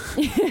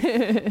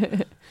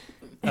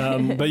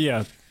 But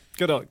yeah,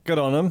 good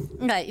on them.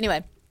 Okay,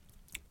 anyway.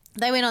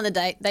 They went on the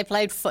date. They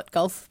played foot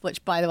golf,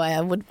 which, by the way,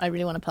 I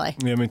really want to play.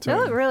 Yeah, me too. They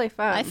look really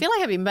fun. I feel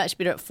like I'd be much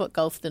better at foot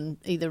golf than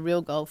either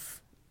real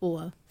golf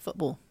or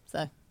football.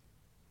 So,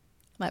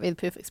 might be the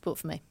perfect sport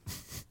for me.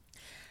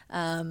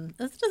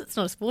 It's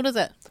not a sport, is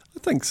it? I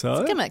think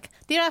so. Gimmick.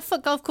 There are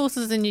foot golf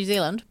courses in New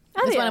Zealand.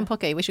 Oh, There's yeah. one in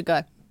Pookie. We should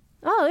go.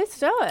 Oh, let's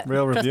do it.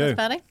 Real review.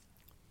 Christmas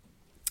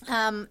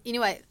party.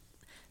 Anyway,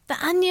 the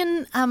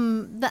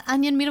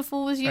onion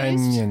metaphor was used.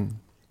 Onion.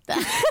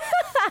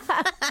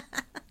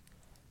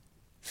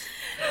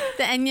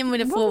 The onion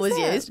metaphor What was was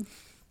that?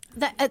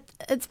 used.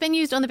 It's been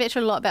used on The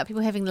Bachelor a lot about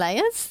people having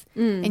layers,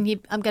 and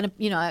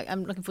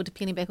I'm looking forward to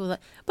peeling back all that.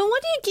 But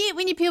what do you get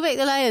when you peel back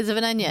the layers of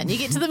an onion? You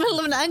get to the middle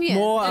of an onion.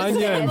 More It's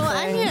onion. More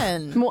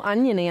onion. More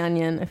oniony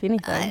onion, if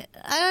anything.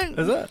 I don't.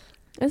 Is it?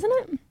 Isn't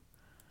it?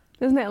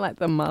 Isn't that like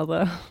the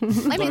mother? I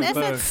mean, if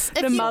Like it's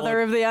the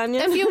mother of the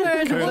onion? If you were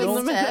an Kernel.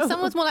 oyster,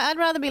 someone's more like, I'd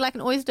rather be like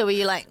an oyster where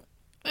you like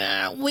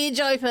wedge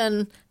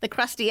open the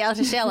crusty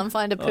outer shell and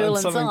find a pearl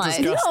and something inside.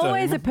 disgusting. It's not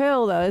always a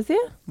pearl, though, is there?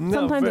 No,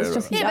 Sometimes very, it's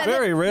just Yeah, but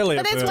very rarely.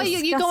 But that's why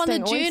you go on the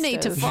Disgusting journey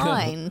to oysters.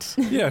 find.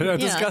 Yeah, a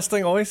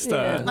disgusting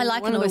oyster. I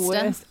like One an of the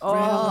oyster. worst. Oh,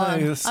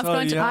 Really? They're I've so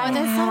grown to yum.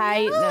 they're so I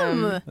hate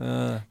yum.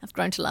 them. I've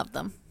grown to love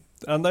them.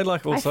 And they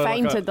like also I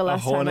fainted like the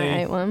last time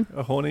I ate one.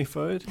 A horny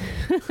food.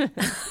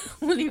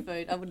 Woolly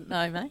food, I wouldn't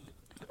know, mate.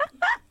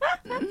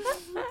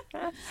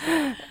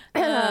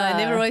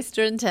 Never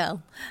oyster and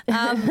tell.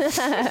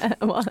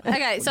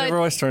 Okay, so Never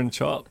oyster and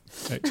chop,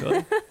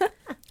 actually.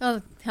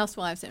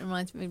 Housewives. It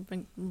reminds me of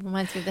the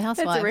That's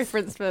Housewives. a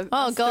reference for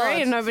Oh, us God.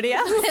 three and nobody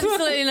else.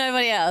 Absolutely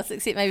nobody else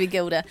except maybe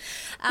Gilda.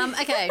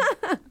 Okay,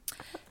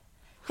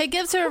 he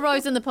gives her a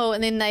rose in the pool,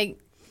 and then they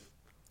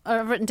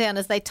are written down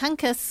as they tongue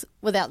kiss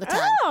without the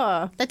tongue.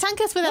 Oh, They tongue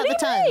kiss without What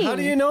the do you tongue. mean? How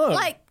do you know?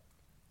 Like,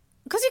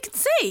 because you can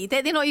see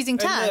that they're not using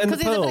tongue in the because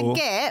there's a pool?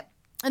 big gap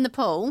in the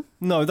pool.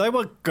 No, they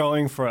were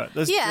going for it.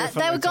 There's Yeah,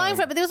 they were going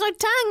for it, but there was no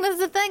tongue. This is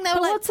the thing. They were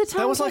but like, what's a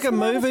tongue? That was like kiss a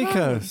without movie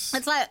tongue? kiss.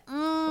 it's like,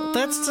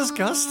 That's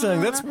disgusting.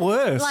 That's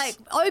worse. like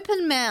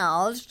open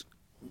mouthed,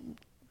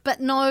 but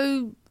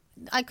no,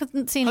 I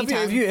couldn't see any tongue.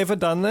 have you ever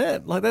done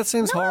that? Like, that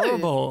seems No.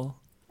 horrible.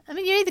 I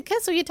mean, you either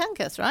kiss or you tongue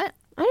kiss, right?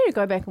 I need to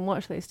go back and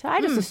watch these.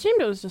 I just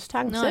assumed it was just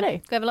Tongue No,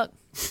 City. go have a look.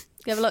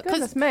 Go have a look. 'Cause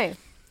Goodness me.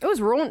 It was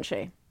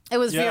raunchy. it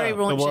was Yeah, very it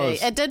raunchy.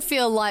 was. It did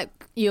feel like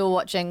you were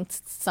watching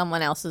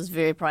someone else's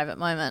very private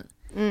moment.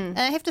 And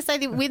I have to say,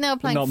 that when they were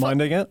playing Not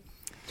minding it?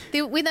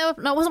 it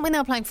wasn't when they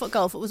were playing foot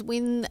golf. It was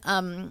when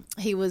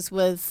he was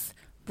with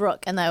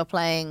Brooke and they were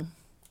playing,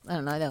 I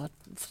don't know, they were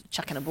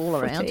chucking a ball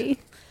around. Footy.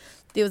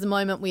 There was a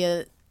moment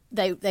where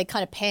they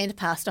kind of panned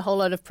past a whole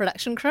load of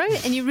production crew,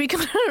 and you really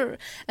got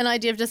an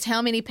idea of just how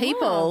many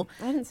people.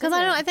 I didn't see Because I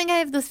don't know, that. I think I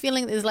have this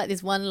feeling that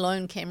there's one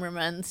lone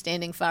cameraman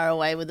standing far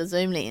away with a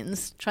zoom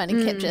lens trying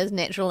to capture as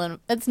natural, and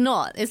it's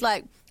not. It's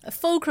like a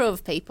full crew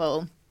of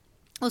people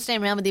all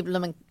standing around with their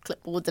blooming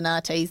clipboards and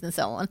RTs and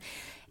so on,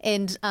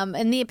 and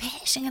they're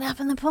pashing it up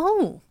in the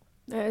pool.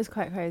 It is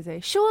quite crazy.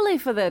 Surely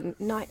for the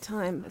night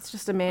time, it's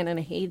just a man in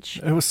a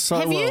hedge. It was so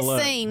Have you well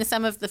lit. seen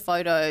some of the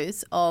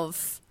photos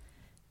of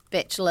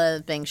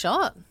Bachelor being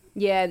shot?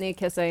 Yeah, and they're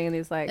kissing, and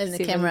there's like And the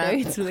 7 camera.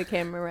 dudes with a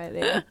camera right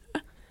there.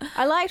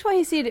 I liked what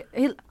he said.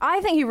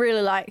 I think he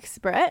really likes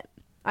Brett.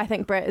 I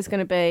think Brett is going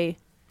to be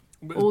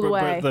all the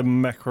way. The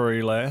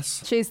Macquarie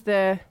lass She's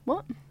the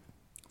what?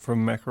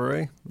 from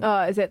Macquarie.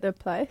 Oh, is that the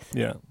place?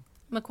 Yeah.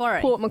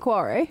 Macquarie. Port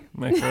Macquarie.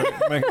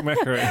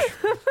 Macquarie.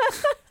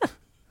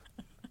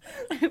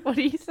 What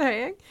are you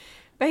saying?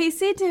 But he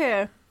said to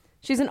her,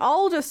 she's an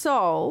older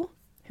soul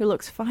who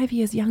looks 5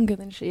 years younger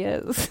than she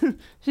is.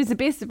 She's the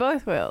best of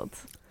both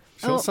worlds.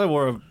 She also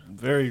wore a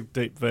very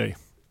deep V.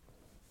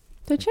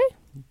 Did she?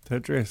 Her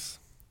dress.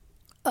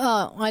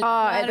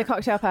 At the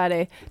cocktail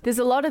party. There's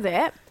a lot of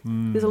that.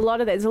 There's a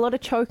lot of that. There's a lot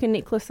of choke and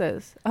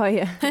necklaces. Oh,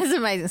 yeah. That's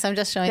amazing. So I'm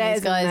just showing That these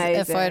is guys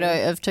amazing. a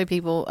photo of two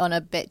people on a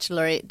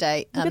bachelorette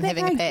date Look at that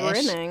having a guy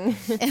bash. grinning.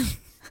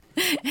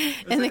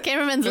 And the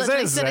cameraman's Is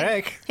literally that sitting.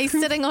 Zach? He's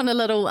sitting on a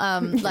little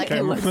like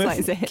a Looks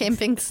like Zach.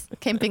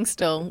 camping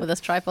stool with his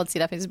tripod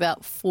set up. He's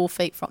about 4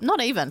 feet from,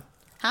 not even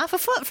half a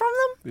foot from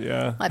them.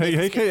 Yeah. Might be He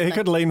a could, scary he thing.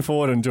 could lean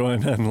forward and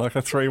join in like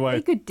a three-way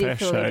He could dash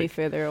definitely be shake.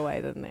 further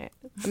away than that.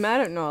 I mean, I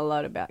don't know a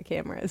lot about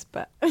cameras,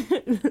 but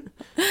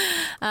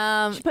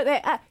you should put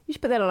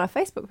that on our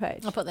Facebook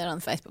page. I'll put that on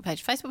the Facebook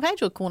page. Facebook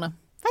page or corner?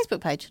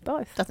 Facebook page.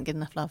 Both. Doesn't get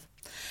enough love.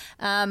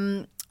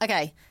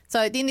 Okay,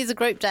 so then there's a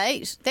group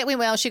date. That went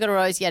well. She got a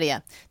rose, yada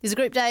yada. There's a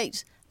group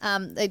date.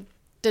 They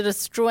did a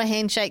straw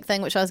handshake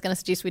thing, which I was going to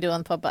suggest we do on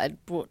the pod, but I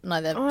brought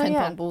neither ping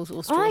pong balls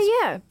or straws.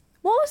 Oh, yeah.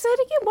 What was that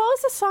again? What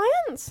was the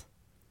science?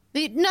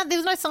 No, there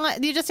was no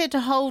sign. You just had to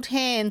hold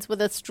hands with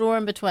a straw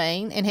in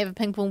between and have a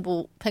ping pong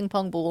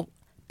ball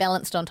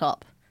balanced on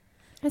top.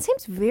 It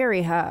seems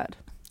very hard.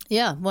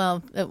 Yeah,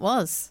 well, it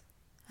was,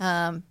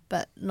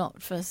 but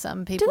not for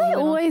some people. Do they who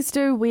went on- always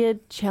do weird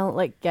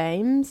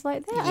games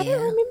like that? I Yeah.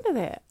 don't remember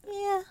that.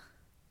 Yeah.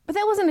 But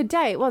that wasn't a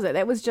date, was it?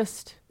 That was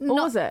just... Or No.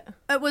 was it?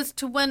 It was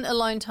to win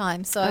alone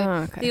time. So Oh,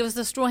 okay. there was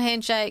the straw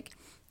handshake,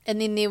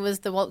 and then there was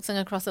the waltzing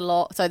across a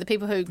log. So the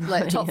people who,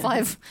 like, top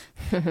 5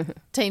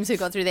 teams who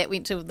got through that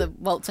went to the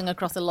waltzing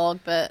across a log,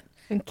 but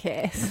And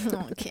Cass. no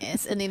one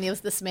cares. And then there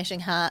was the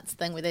smashing hearts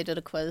thing where they did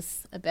a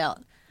quiz about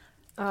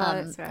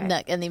That's right.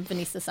 Nick, and then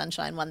Vanessa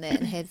Sunshine won that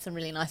and had some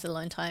really nice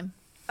alone time.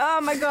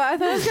 Oh my God, I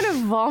thought I was going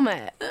to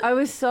vomit. I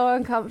was so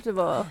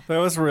uncomfortable. That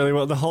was really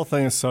well. The whole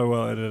thing is so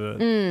well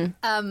edited.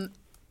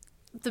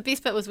 The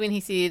best bit was when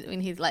he's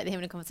like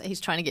having a conversation,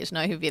 he's trying to get to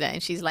know her better,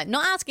 and she's like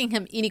not asking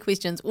him any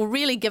questions or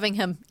really giving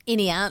him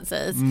any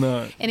answers.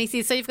 No. And he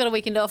says, "So you've got a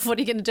weekend off. What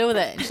are you going to do with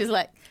it?" And she's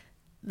like,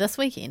 "This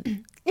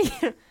weekend."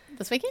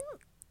 This weekend?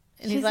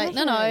 And he's She's like,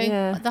 "No, like,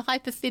 yeah. the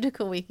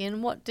hypothetical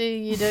weekend. What do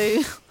you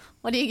do?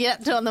 What do you get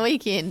up to on the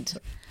weekend?"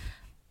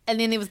 And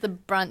then there was the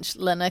brunch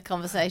Lina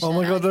conversation. Oh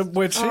my God!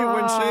 When she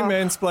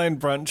mansplained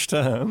brunch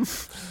to him,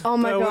 Oh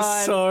my that God.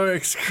 was so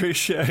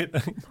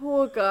excruciating.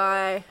 Poor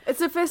guy. It's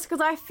the first because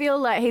I feel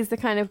like he's the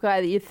kind of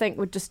guy that you'd think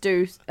would just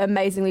do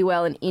amazingly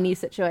well in any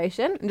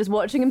situation. And just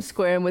watching him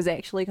squirm was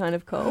actually kind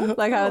of cool.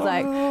 Like I was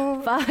like,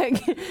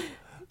 fuck,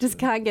 just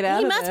can't get out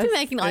He of must this. be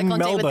making eye In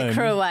contact with the Melbourne.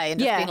 crew away and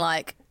just Yeah. being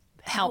like,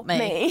 "Help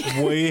me."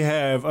 We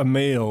have a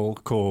meal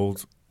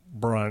called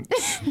brunch.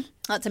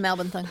 That's a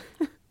Melbourne thing.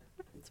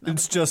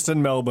 It's just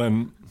in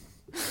Melbourne.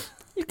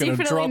 You've Gonna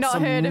definitely drop not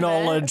some heard of it.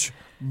 knowledge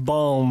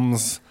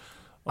bombs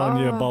on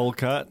your bowl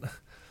cut.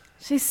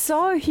 She's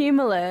so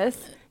humorless.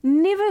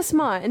 Never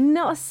smile.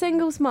 Not a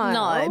single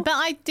smile. No, but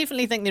I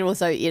definitely think they're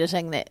also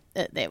editing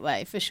that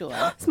way for sure.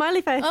 Smiley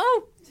face.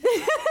 Oh,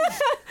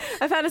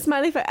 I found a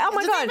smiley face. Oh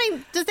my God.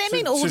 Does that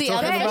mean all she's the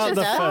other talking about fishes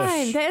the are?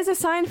 fish. Sign. That is a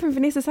sign from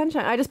Vanessa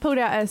Sunshine. I just pulled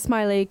out a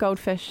smiley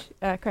goldfish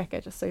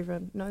cracker just so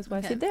everyone knows why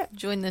I said that.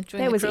 Join the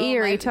That was crew on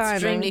eerie my timing.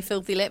 extremely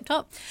filthy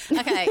laptop.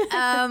 Okay,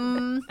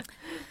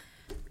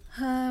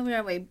 where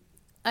are we?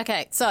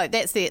 Okay, so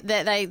that's it.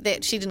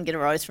 That she didn't get a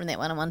rose from that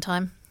one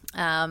time.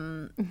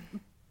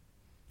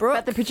 Brooke,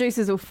 But the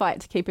producers will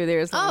fight to keep her there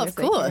as long Oh, as of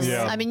they course.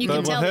 can. I mean, you But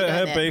can tell her, they're doing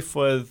her that. beef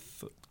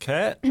with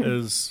Kat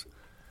is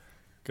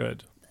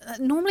good.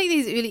 Normally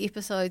these early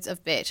episodes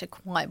of Batch are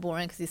quite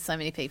boring because there's so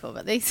many people,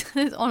 but these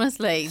is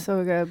honestly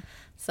So good.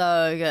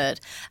 so good.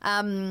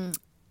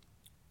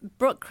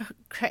 Brooke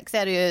cracks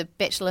out her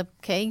bachelor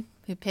key,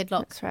 her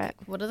padlock. That's right.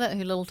 What is it?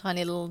 Her little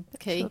tiny little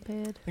key.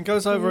 Bad. And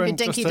goes over Her and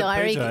dinky just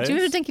diary. PJs. Do you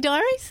remember Dinky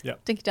Diaries?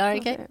 Yep. Dinky Diary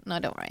key? No,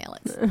 don't worry,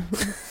 Alex.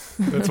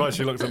 That's why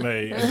she looked at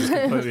me and just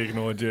completely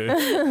ignored you.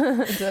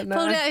 Pulled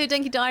out her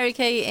dinky diary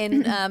key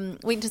and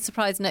went to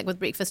surprise Nick with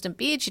breakfast in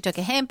bed. She took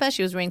a hamper.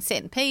 She was wearing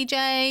satin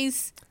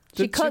PJs.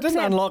 She cooked didn't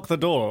it. unlock the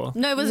door.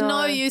 No, there was no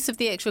No. use of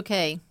the actual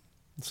key.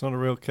 It's not a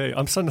real key.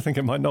 I'm starting to think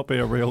it might not be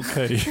a real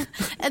key.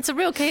 It's a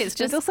real key. It's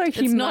just also it's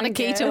not a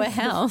key to a humongous.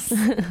 house.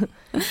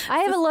 I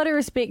have a lot of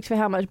respect for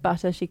how much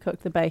butter she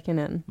cooked the bacon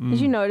in.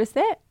 Did you notice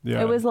that?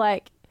 Yeah. It was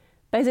like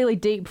basically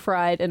deep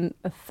fried in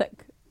a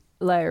thick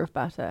layer of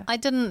butter. I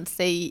didn't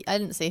see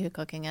her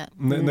cooking it.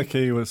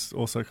 Nikki was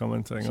also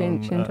commenting She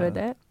on. enjoyed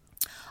that.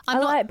 I'm I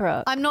not, like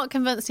Brooke. I'm not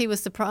convinced he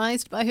was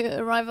surprised by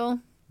her arrival,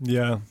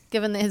 Yeah.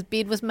 given that his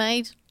bed was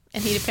made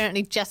and he'd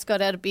apparently just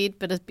got out of bed.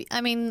 But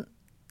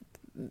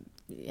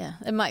yeah,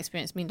 in my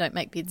experience, men don't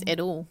make beds at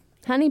all.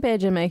 Honey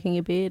badger making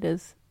your bed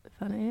is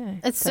funny, yeah.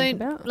 It's to so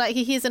think about. like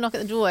he hears a knock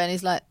at the door and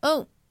he's like,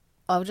 "Oh,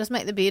 I'll just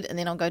make the bed and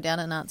then I'll go down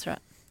and answer it."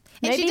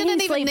 And Maybe she didn't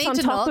he even sleeps need on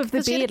to top knock of the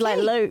 'cause she had bed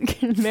a like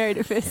key. Luke in Married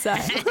at First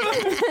Sight.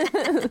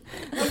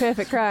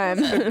 Perfect crime.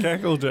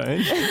 Cackle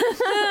Jane.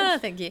 Ah,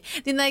 thank you.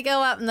 Then they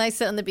go up and they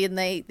sit on the bed and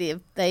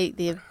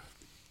they're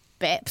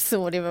baps or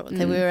whatever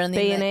they were, and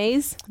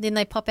B&Es. then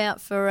they pop out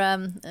for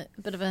a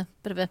bit of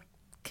a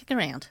kick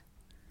around.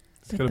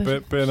 She's got a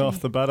burn off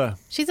the butter.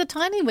 She's a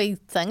tiny wee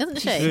thing, isn't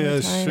she? Yeah,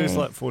 tiny. she's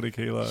like 40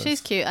 kilos. She's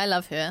cute. I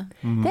love her.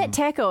 That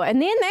tackle.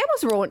 And then that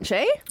was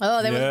raunchy.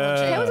 Oh, that was Yeah.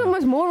 raunchy. That was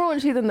almost more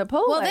raunchy than the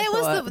pool. Well, I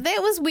thought.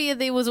 that was where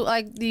there was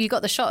like you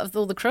got the shot of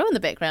all the crew in the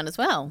background as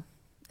well,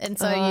 and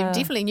so you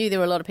definitely knew there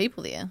were a lot of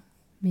people there.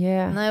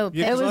 Yeah. And they were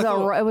Yeah, It 'cause was I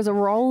thought- it was a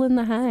roll in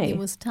the hay. there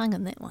was tongue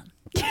in that one.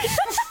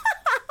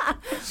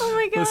 Oh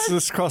my god. Let's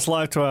just cross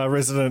live to our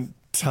resident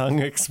tongue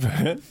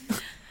expert.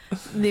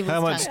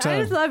 How much I time?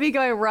 just love you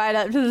going right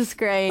up to the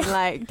screen,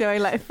 like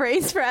doing like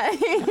freeze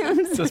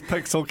frames. Just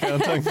pixel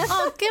counting.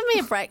 Oh, give me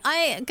a break.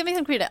 Give me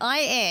some credit.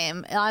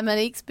 I'm an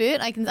expert.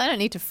 I don't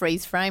need to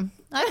freeze frame.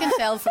 I can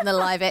tell from the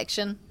live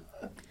action.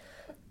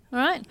 All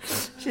right.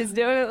 She's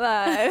doing it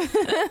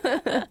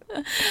live.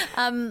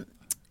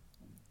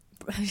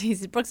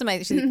 Brooke's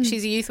amazing.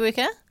 She's a youth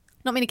worker.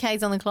 Not many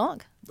K's on the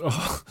clock.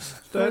 Oh,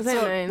 does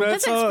that mean?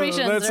 that's expressions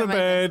that's are a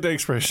bad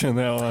expression,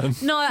 that one.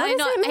 No, I does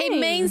know. that He mean?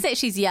 means that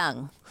she's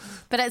young.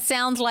 But it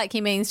sounds like he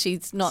means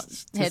she's not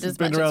had She's as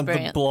been much around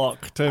experience. the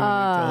block too many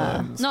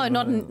times. No,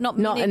 not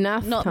many,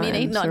 enough not many,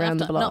 times not around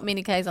enough, the block. not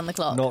many K's on the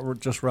clock. Not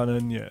just run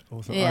in yet.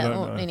 Or something. I Yeah. don't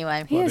Well, know.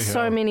 anyway, He has Bloody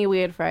so hell. many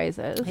weird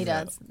phrases. he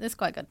does. That's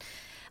quite good.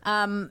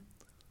 And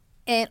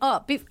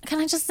can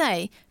I just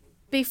say,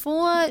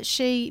 before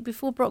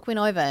Brooke went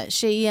over,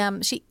 she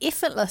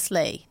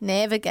effortlessly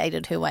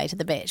navigated her way to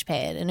the batch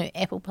pad in her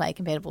Apple Play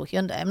compatible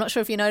Hyundai. I'm not sure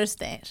if you noticed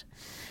that,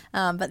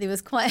 but there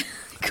was quite.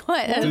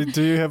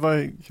 Do you have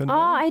a? Oh,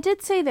 I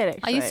did see that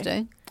actually. I used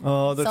to.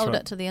 Oh, that's Sold right.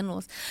 it to the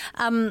in-laws.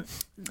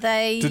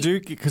 They Did you?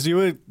 Because you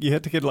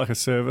had to get like a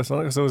service on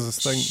it because there was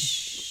this thing.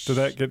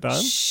 Did that get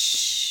done?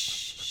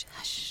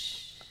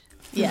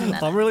 Yeah, no,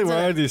 I'm really no.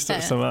 worried you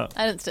stitched them up.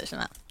 I didn't stitch them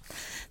up.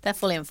 They're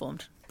fully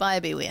informed.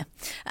 Buyer beware.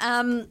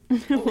 Another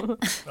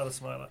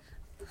smiler.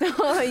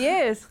 Oh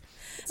yes,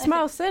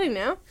 Smile City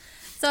now.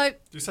 So Did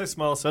you say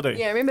Smile City?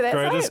 Yeah, remember that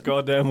Greatest site?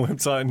 goddamn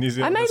website in New I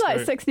Zealand. made like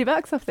history.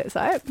 $60 off that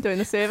site doing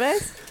the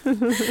surveys.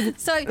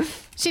 So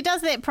she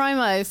does that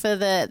promo for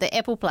the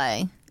Apple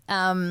Play,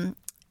 and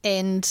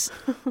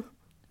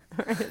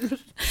but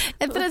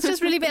it's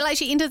just really bad. Like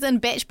she enters in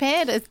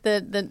Batchpad as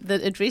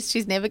the address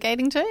she's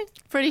navigating to.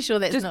 Pretty sure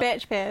that's Just not.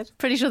 batch pad.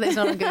 Pretty sure that's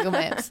not on Google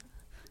Maps.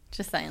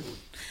 Just saying.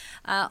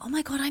 Oh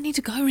my god, I need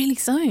to go really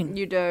soon.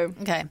 You do.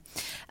 Okay.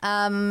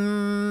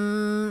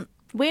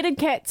 Where did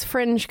Cat's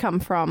Fringe come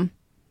from?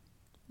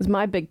 Was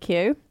my big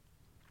cue.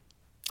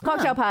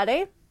 Cocktail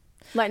party.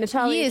 Like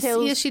Natalia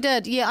tells. Yes, she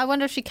did. Yeah, I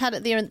wonder if she cut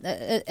it there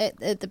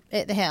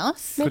at the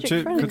house. Could Magic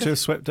you Fringe. could you have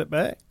swept it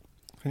back?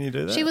 Can you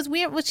do that? She was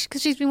weird,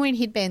 because she's been wearing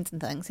headbands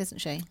and things,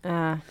 hasn't she?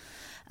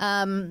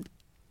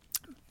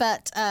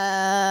 But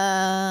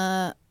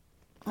oh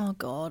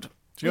god.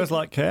 Do you guys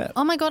like Cat?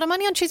 Oh my god, I'm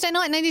only on Tuesday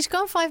night and I need to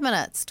go in 5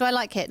 minutes. Do I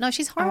like Cat? No,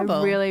 she's horrible.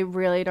 I really,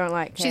 really don't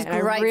like Cat. She's and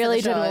great I for really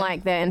the show. didn't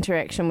like their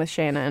interaction with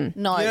Shannon.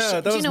 No, Yeah, she,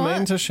 that do you was know mean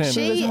what? to Shannon.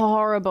 It was She,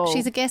 horrible.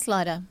 she's a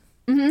gaslighter.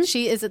 Mm-hmm.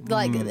 She is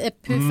like a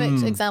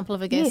perfect example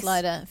of a Yes.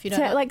 gaslighter. If you don't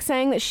know. Like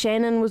saying that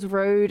Shannon was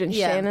rude and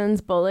Yeah.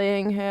 Shannon's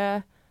bullying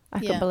her. I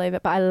couldn't Yeah. believe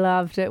it, but I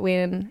loved it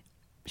when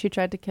she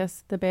tried to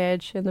kiss the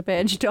badge and the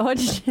badge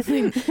dodged.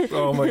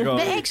 Oh my god.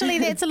 But actually,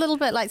 that's a little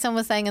bit like someone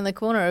was saying in the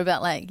corner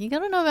about like, you got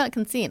to know about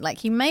consent. Like,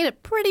 he made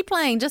it pretty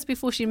plain just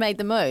before she made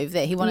the move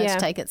that he wanted Yeah. to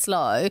take it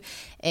slow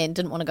and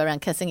didn't want to go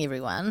around kissing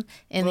everyone.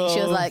 And then she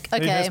was Well, like, He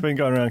okay, has been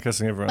going around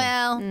kissing everyone.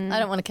 well, I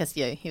don't want to kiss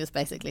you, he was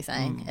basically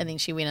saying. And then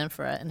she went in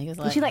for it and he was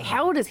like, She like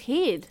held his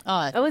head.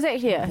 Oh. was that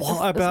here?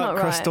 What about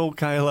Crystal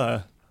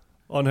Kayla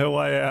on her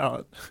way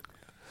out?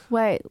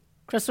 Wait.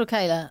 Crystal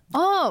Kayla.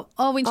 Oh,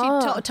 when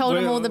she told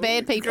him all the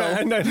bad people.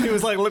 And then he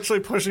was like literally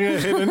pushing her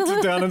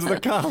head down into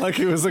the car like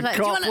he was a Like, do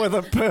you cop wanna- with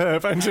a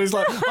perp. And she's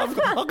like,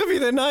 I'll give you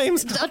their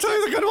names. I'll tell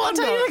you the good ones.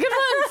 I'll tell you the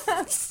good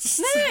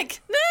ones. Nick.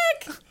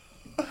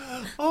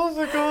 Oh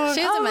my god.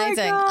 She's Oh my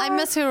amazing. God. I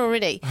miss her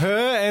already. Her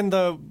and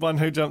the one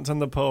who jumped in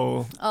the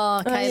pool.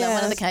 Oh, Kayla,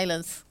 yes. one of the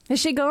Kaylas. Is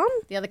she gone?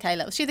 The other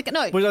Kayla. Was she the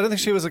no? Which I don't think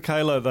she was a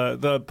Kayla though.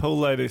 The pool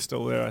lady's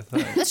still there, I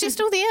think. Is she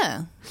still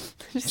there?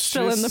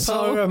 Still in the She's pool.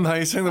 so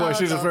amazing the way Oh,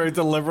 she just God. very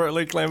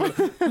deliberately claimed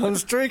I'm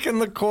streaking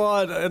the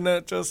quad and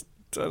it just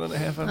didn't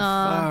happen.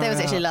 That was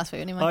Far actually out. last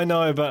week anyway. I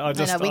know, but I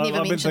just we never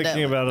I've been mentioned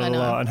thinking it. about it I a know.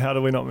 lot. And how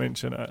do we not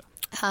mention it?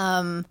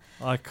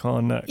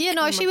 Iconic. Yeah,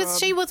 no, she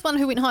was one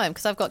who went home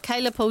because I've got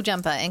Kayla Pool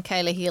Jumper and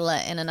Kayla Healer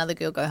and another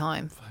girl go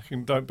home.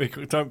 Fucking don't be a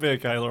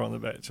Kayla on The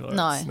Bachelor.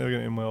 No. It's never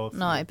going to end well.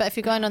 No, but if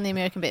you're going on the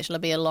American Bachelor,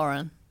 be a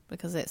Lauren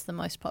because that's the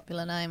most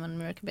popular name on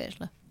American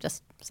Bachelor.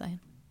 Just saying.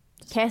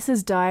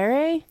 Cass's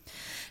diary.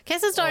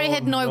 Cass's diary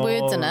had no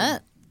words in no.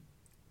 it.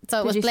 So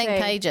it Did was you blank see?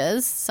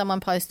 pages. Someone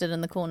posted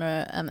in the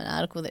corner an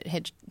article that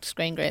had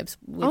screen grabs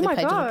where Oh the my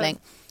pages were God.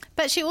 blank.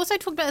 But she also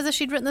talked about as if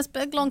she'd written this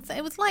big long thing.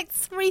 It was like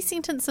 3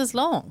 sentences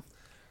long.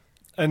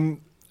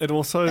 And it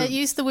also, It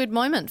used the word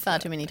moment far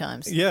too many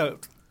times. yeah,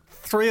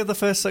 3 of the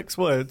first 6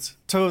 words,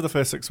 2 of the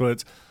first 6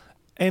 words.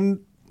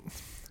 And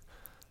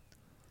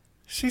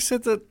she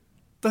said that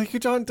you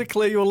don't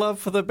declare your love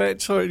for The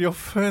Bachelor at your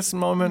first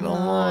moment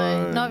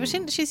alone. No, but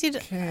she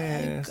said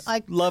Yes.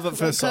 I Love at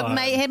first sight.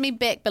 had me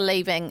back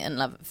believing in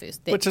love at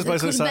first. Which is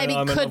basically saying maybe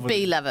I'm in could love with be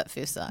you. love at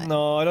first sight.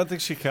 No, I don't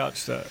think she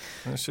couched it.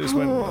 She just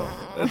went,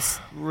 it's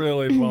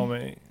really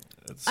balmy.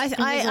 It's,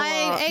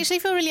 I actually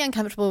feel really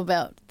uncomfortable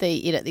about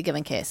the edit they're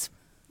giving Cass,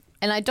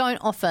 and I don't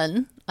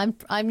often.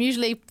 I'm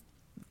usually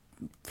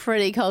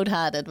pretty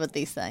cold-hearted with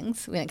these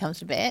things when it comes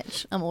to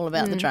Batch. I'm all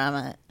about the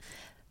drama,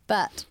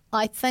 but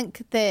I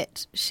think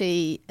that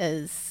she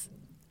is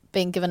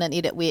been given an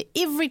edit where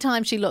every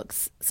time she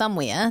looks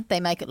somewhere, they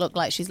make it look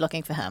like she's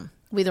looking for him,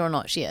 whether or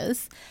not she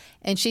is.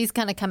 And she's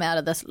kind of come out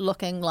of this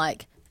looking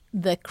like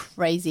the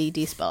crazy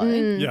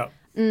despo. Yeah.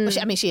 Which,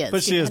 I mean, she is.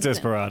 But she is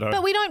desperado.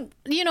 But we don't,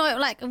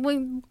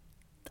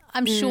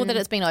 I'm sure that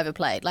it's been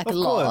overplayed, like Of a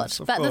lot. course,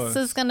 of But course.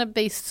 this is going to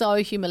be so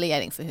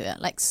humiliating for her,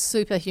 like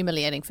super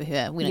humiliating for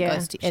her when it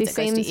goes to, she as it goes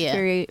seems to air.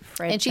 very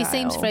fragile. And she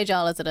seems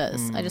fragile as it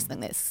is. I just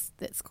think that's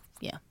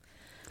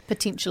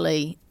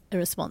potentially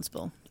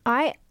irresponsible.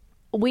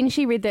 When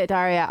she read that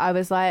diary out, I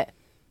was like,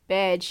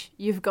 Badge,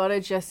 you've got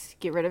to just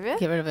get rid of her.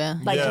 Get rid of her.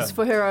 Like, Yeah. just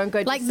for her own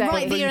good. Like, to say,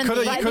 right there and there.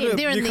 Right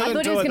there and you there. I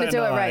thought he was going to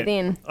do it right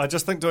then. I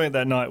just think doing it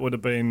that night would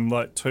have been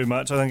like too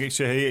much. I think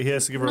actually he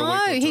has to give her a week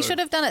No, or he two. should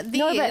have done it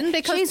No, then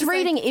but because she's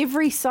reading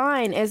every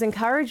sign as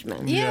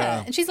encouragement.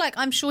 Yeah. And she's like,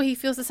 I'm sure he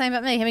feels the same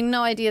about me, having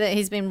no idea that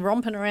he's been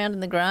romping around in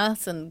the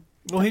grass and.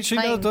 Well, she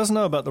playing. does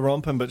know about the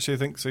romping, but she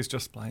thinks he's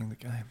just playing the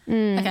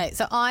game. Okay,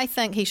 so I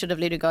think he should have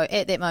let her go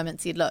at that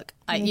moment. Said, "Look,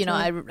 I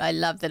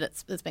love that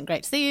it's been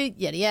great to see you.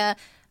 Yada yada.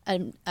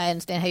 And I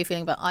understand how you're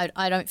feeling, but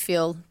I don't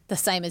feel the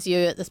same as you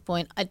at this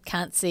point. I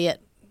can't see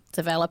it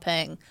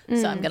developing, so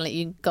I'm going to let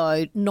you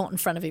go. Not in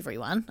front of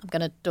everyone. I'm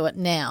going to do it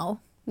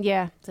now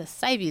Yeah. to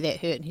save you that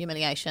hurt and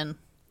humiliation.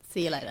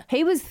 See you later."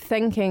 He was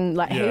thinking,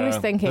 he Yeah, was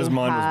thinking his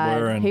mind was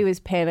hard. whirring. He was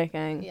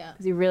panicking. Yeah.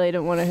 Because he really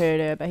didn't want to hurt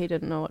her, but he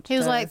didn't know what to He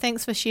was do. like,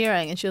 "Thanks for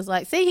sharing," and she was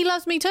like, "See, he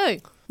loves me too."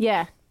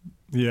 Yeah.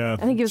 Yeah. I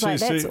think he was like,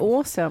 that's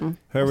awesome.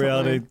 Her or something.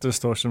 reality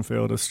distortion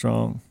field is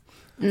strong.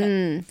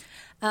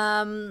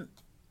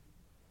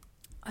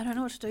 I don't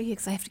know what to do here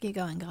because I have to get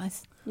going,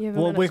 guys. You have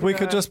a Well, minute we to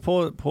could go. just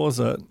pause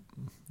it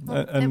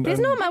and There's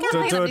not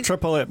much- do a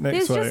triple ep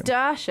next There's week. just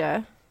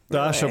Dasha.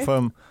 Dasha really.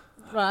 from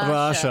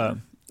Russia.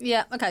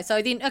 Yeah. Okay.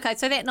 So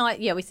that night,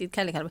 we see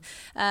Kaylee Cannibal.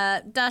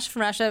 Dash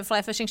from Russia,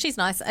 fly fishing. She's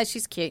nice.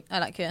 She's cute. I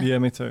like her. Yeah,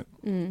 me too.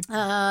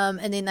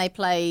 And then they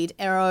played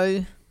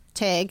Arrow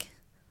Tag,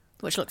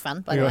 which looked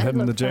fun. By You the got way,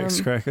 hidden the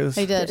Jack's crackers.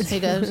 he did.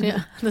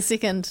 Yeah, the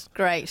second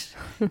great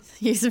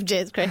use of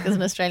Jets crackers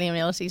in Australian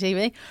reality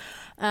TV.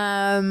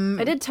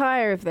 I did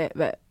tire of that,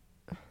 but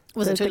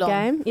Was it too the long?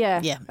 game?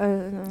 Yeah. Yeah.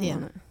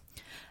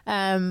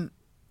 Yeah.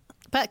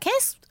 But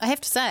Cass, I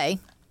have to say,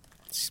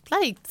 she's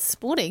bloody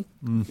sporty.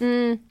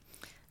 The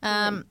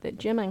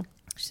gymming.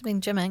 She's been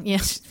gymming. Yeah,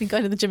 she's been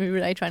going to the gym every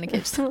day trying to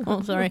catch them.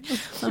 Oh, sorry.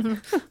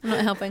 I'm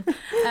not helping.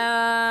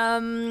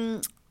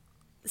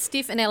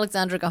 Steph and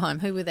Alexandra go home.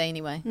 Who were they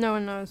anyway? No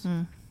one knows.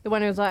 The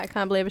one who was like, I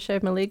can't believe I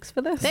shaved my legs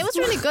for this. That was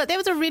really good. That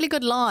was a really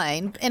good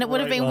line. And it would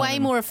have Great been way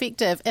line. more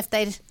effective if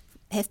they'd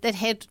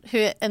had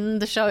her in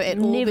the show at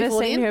all Never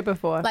before seen then. her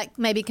before. Like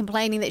maybe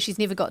complaining that she's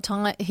never got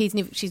time.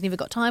 She's never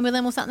got time with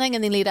him or something,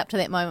 and then lead up to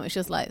that moment where she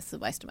was like, "It's a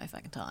waste of my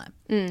fucking time."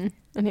 And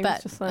he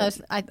But was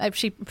just like, I'm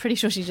pretty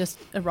sure she just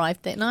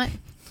arrived that night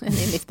and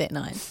then left that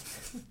night.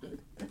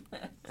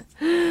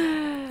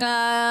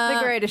 the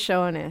greatest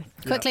show on earth.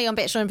 Quickly on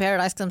Bachelor in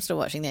Paradise, because I'm still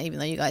watching that, even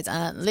though you guys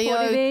aren't.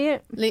 Porty there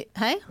yet?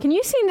 Hey? Can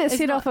you send it It's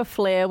set not- off a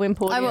flare when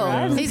Porty I will.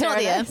 arrives? He's not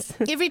there. Paradise?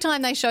 Every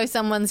time they show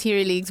someone's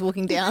hairy legs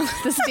walking down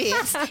the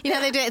steps,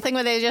 they do that thing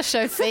where they just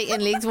show feet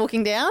and legs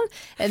walking down,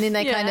 and then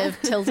they kind Yeah.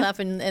 of tilt up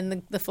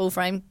in the full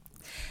frame.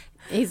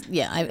 I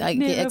get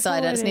Never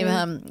excited. It's Porty. never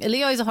him.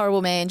 Leo's a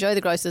horrible man. Joe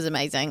the Gross is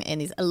amazing,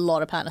 and there's a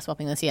lot of partner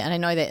swapping this year. And I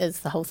know that is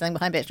the whole thing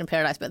behind Bachelor in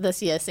Paradise, but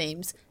this year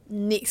seems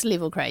next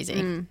level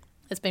crazy.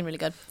 It's been really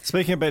good.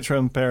 Speaking of Bachelor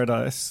in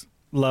Paradise,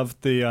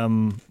 loved the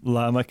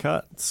llama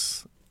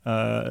cuts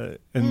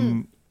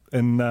in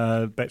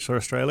Bachelor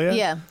Australia.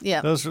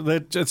 Yeah.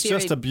 It's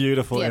just a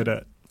beautiful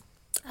edit.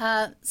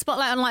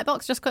 Spotlight on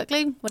Lightbox, just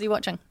quickly. What are you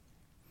watching?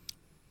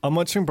 I'm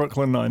watching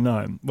Brooklyn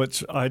Nine-Nine,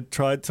 which I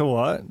tried to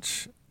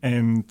watch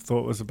and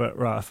thought was a bit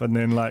rough. And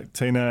then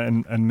Tina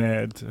and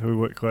Mad, who we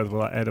work with,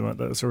 were adamant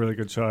that it's a really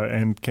good show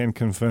and can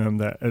confirm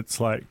that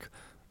it's like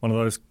one of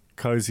those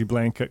cozy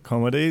blanket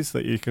comedies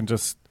that you can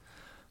just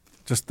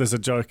there's a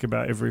joke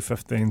about every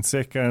 15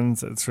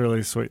 seconds. It's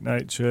really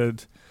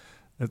sweet-natured.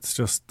 It's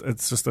just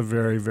a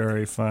very,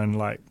 very fun,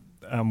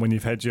 when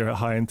you've had your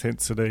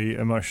high-intensity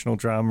emotional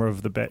drama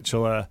of The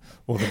Bachelor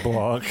or The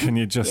Block and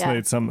you just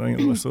need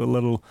something with a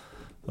little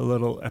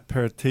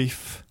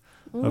aperitif.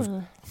 La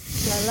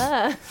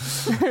la.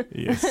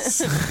 Yes.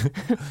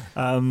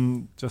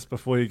 Just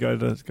before you go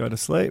to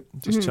sleep,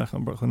 just chuck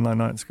on Brooklyn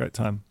Nine-Nine. It's a great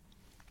time.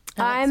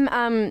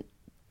 I'm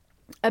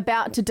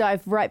about to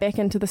dive right back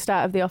into the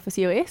start of The Office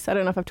US. I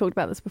don't know if I've talked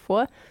about this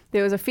before.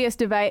 There was a fierce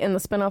debate in the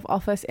spin-off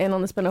Office and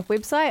on the spin-off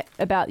website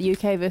about the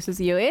UK versus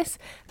the US.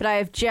 But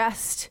I'm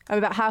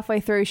about halfway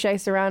through Shea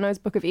Serrano's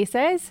book of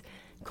essays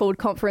called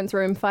Conference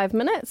Room 5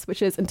 Minutes,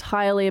 which is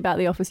entirely about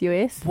The Office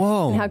US.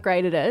 Whoa. And how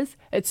great it is.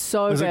 It's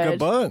so good. Is it a good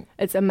book?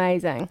 It's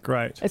amazing.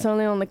 Great. It's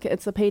only on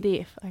it's a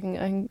PDF. I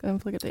can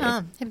flick it to you.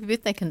 Oh, happy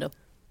birthday, Kindle.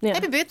 Yeah.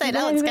 Happy birthday to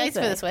Happy Alex Gates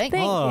for birthday. this week.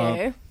 Thank Oh.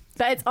 you.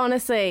 But it's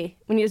honestly,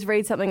 when you just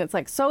read something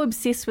that's so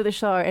obsessed with the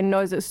show and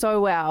knows it so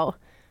well,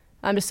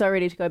 I'm just so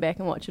ready to go back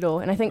and watch it all.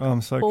 And I think Oh,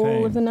 I'm so all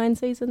keen. of the 9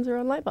 seasons are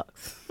on Lightbox.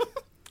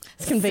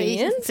 It's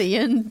convenient. See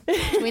you in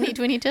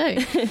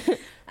 2022.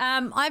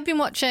 I've been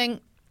watching...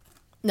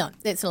 No,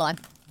 that's a lie.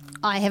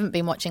 I haven't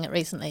been watching it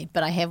recently,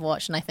 but I have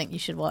watched, and I think you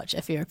should watch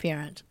if you're a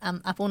parent.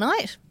 Up All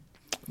Night.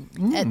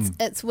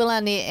 It's Will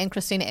Arnett and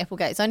Christina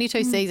Applegate. It's only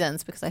 2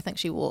 seasons because I think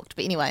she walked.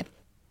 But anyway,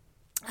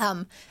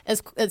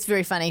 it's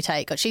very funny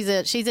take. She's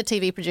a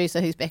TV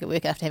producer who's back at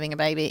work after having a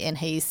baby, and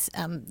he's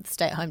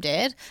stay-at-home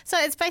dad. So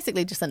it's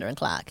basically Jacinda and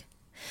Clark,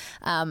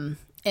 and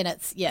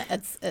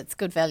it's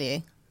good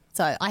value.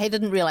 So I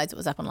didn't realise it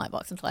was up on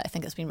Lightbox until I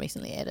think it's been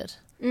recently added.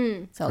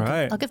 So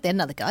I'll give that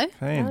another go.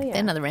 Hey, That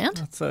another round.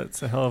 it's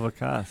a hell of a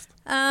cast.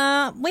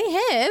 We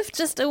have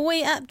just a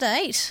wee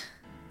update.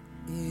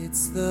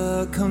 It's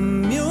the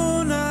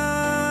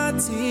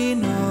community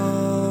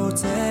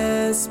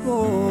notice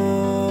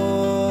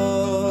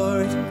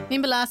board.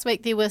 Remember last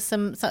week there was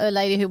a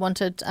lady who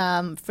wanted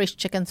fresh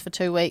chickens for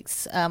 2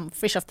 weeks,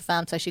 fresh off the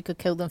farm, so she could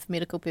kill them for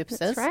medical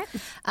purposes. That's right.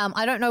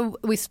 I don't know,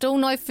 we still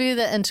know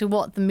further into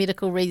what the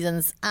medical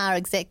reasons are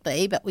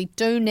exactly, but we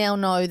do now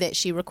know that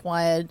she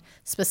required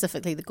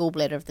specifically the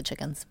gallbladder of the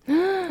chickens.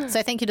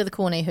 So thank you to the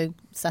Corny who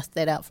sussed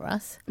that out for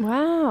us.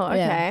 Wow, okay.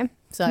 Yeah.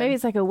 So Maybe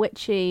it's like a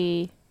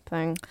witchy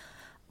thing.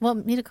 well,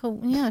 medical,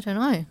 I don't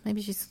know.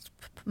 Maybe she's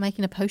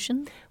making a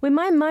potion. When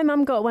my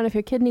mum got one of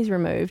her kidneys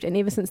removed, and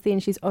ever since then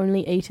she's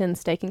only eaten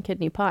steak and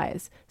kidney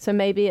pies. So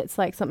maybe it's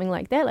like something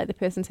like that, like the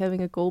person's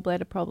having a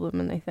gallbladder problem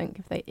and they think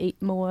if they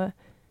eat more,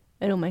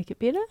 it'll make it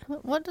better.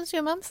 What does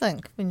your mum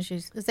think when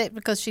is that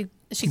because is she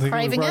Think it'll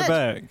craving grow it?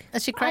 back.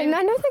 Is she I craving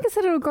don't think it's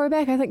that it'll grow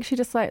back. I think she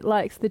just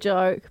likes the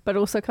joke, but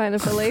also kind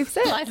of believes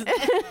it.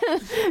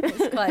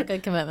 It's quite a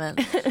good commitment.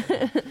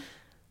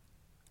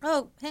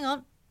 Oh, hang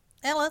on.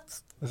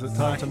 Alex. Is it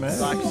time to match?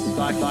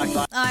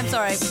 Oh, I'm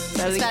sorry.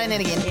 Starting that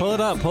again. Pull it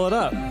up.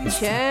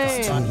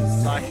 Okay.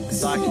 Like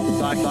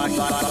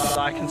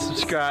and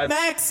subscribe.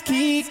 Max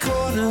Key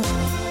Corner.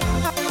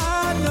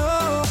 I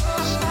know.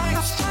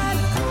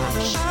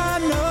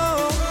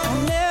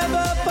 I'll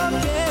never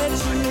forget you.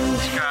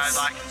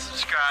 Like and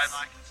subscribe.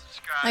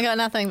 I got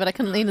nothing, but I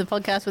couldn't leave the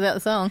podcast without the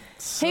song.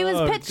 He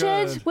was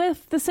pictured good.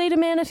 with the Cedar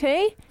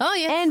Manatee Oh,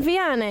 yes. and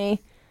Vianney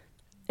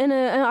in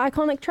an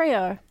iconic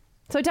trio.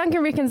 So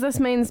Duncan reckons this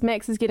means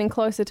Max is getting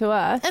closer to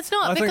us. It's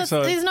not, I think because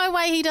so. there's no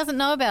way he doesn't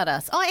know about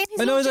us. Oh, and he's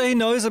I know launching- that he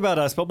knows about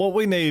us, but what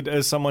we need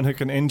is someone who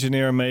can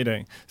engineer a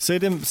meeting.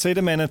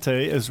 Cedar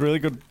Manatee is really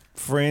good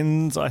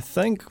friends, I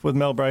think, with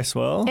Mel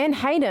Bracewell. And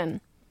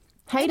Hayden.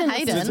 Hayden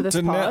listens to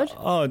this pod.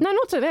 Oh, No,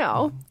 not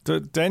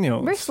Danelle.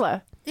 Daniel.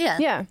 Wrestler. Yeah.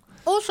 Yeah.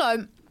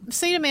 Also,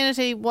 Cedar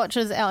Manatee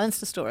watches our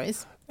Insta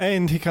stories.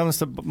 And he comes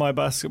to my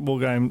basketball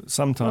game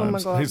sometimes. Oh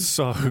my God. He's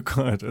so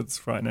good. It's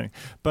frightening.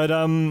 But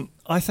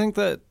I think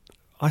I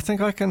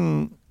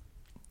can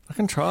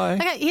try.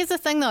 Okay, here's the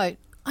thing, though.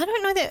 I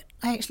don't know that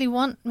I actually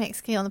want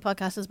Max Key on the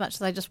podcast as much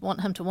as I just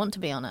want him to want to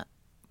be on it.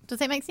 Does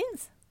that make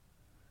sense?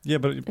 Yeah,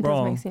 but It does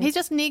wrong. make sense. He's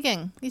just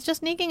negging. He's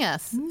just negging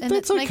us. And That's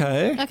it's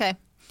okay. Okay.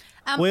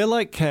 We're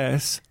like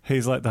Cass.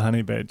 He's like the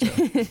honey badger.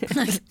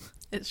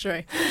 It's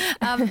true.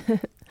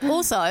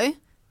 Also,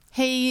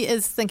 he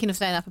is thinking of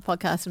starting up a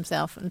podcast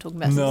himself and talking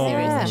about some No.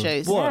 serious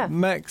issues. What? Yeah.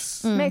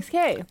 Max? Max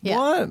K. Yeah.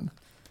 What?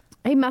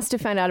 He must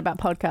have found out about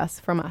podcasts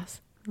from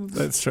us.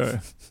 That's true.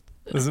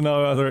 There's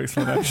no other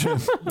explanation.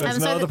 There's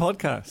so no other the-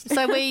 podcast.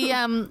 So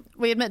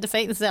we admit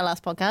defeat. This is our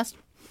last podcast.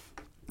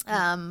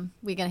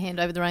 We're going to hand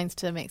over the reins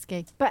to Max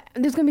Key. But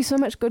there's going to be so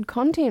much good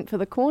content for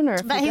the corner.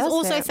 if But he he's does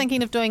also that.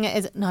 thinking of doing it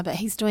as but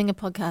he's doing a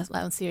podcast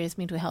like on serious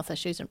mental health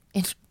issues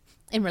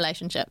in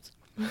relationships.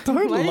 Don't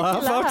Why did you laugh.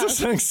 I'm laugh? just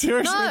saying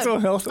serious mental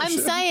health I'm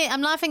issues. saying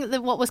I'm laughing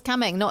at what was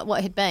coming, not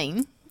what had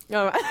been.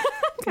 All right.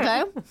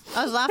 Okay,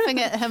 I was laughing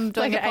at him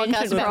doing Like a an podcast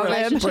ancient about proverb.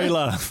 relationships.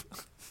 Pre-laugh.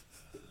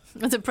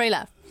 It's a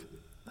pre-laugh.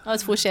 I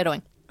was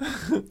foreshadowing.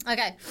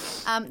 Okay,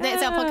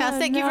 that's our podcast.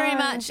 Thank you very no.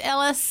 much,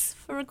 Alice,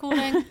 for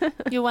recording.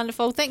 You're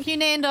wonderful. Thank you,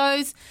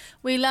 Nando's.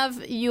 We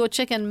love your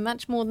chicken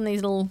much more than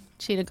these little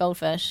cheetah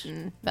goldfish,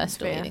 but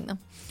still fair. eating them.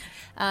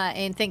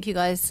 And thank you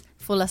guys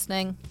for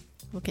listening.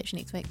 We'll catch you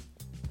next week.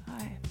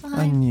 Bye. Bye.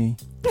 Onion.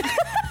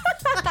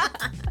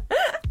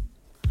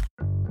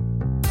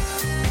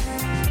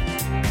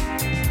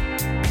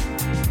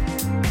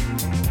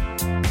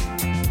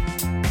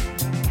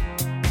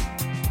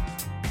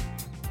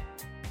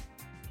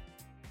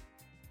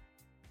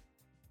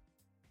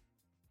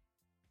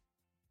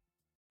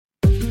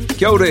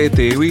 Kia ora e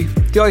te iwi,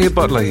 Te Aihe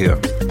Butler here,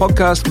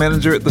 podcast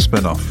manager at The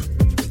Spinoff.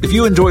 If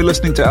you enjoy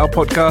listening to our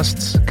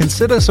podcasts,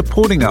 consider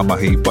supporting our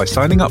mahi by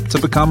signing up to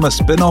become a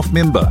Spinoff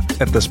member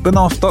at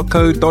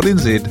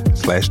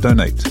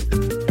thespinoff.co.nz/donate.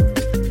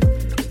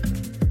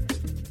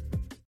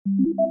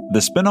 The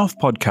Spinoff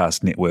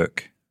Podcast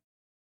Network.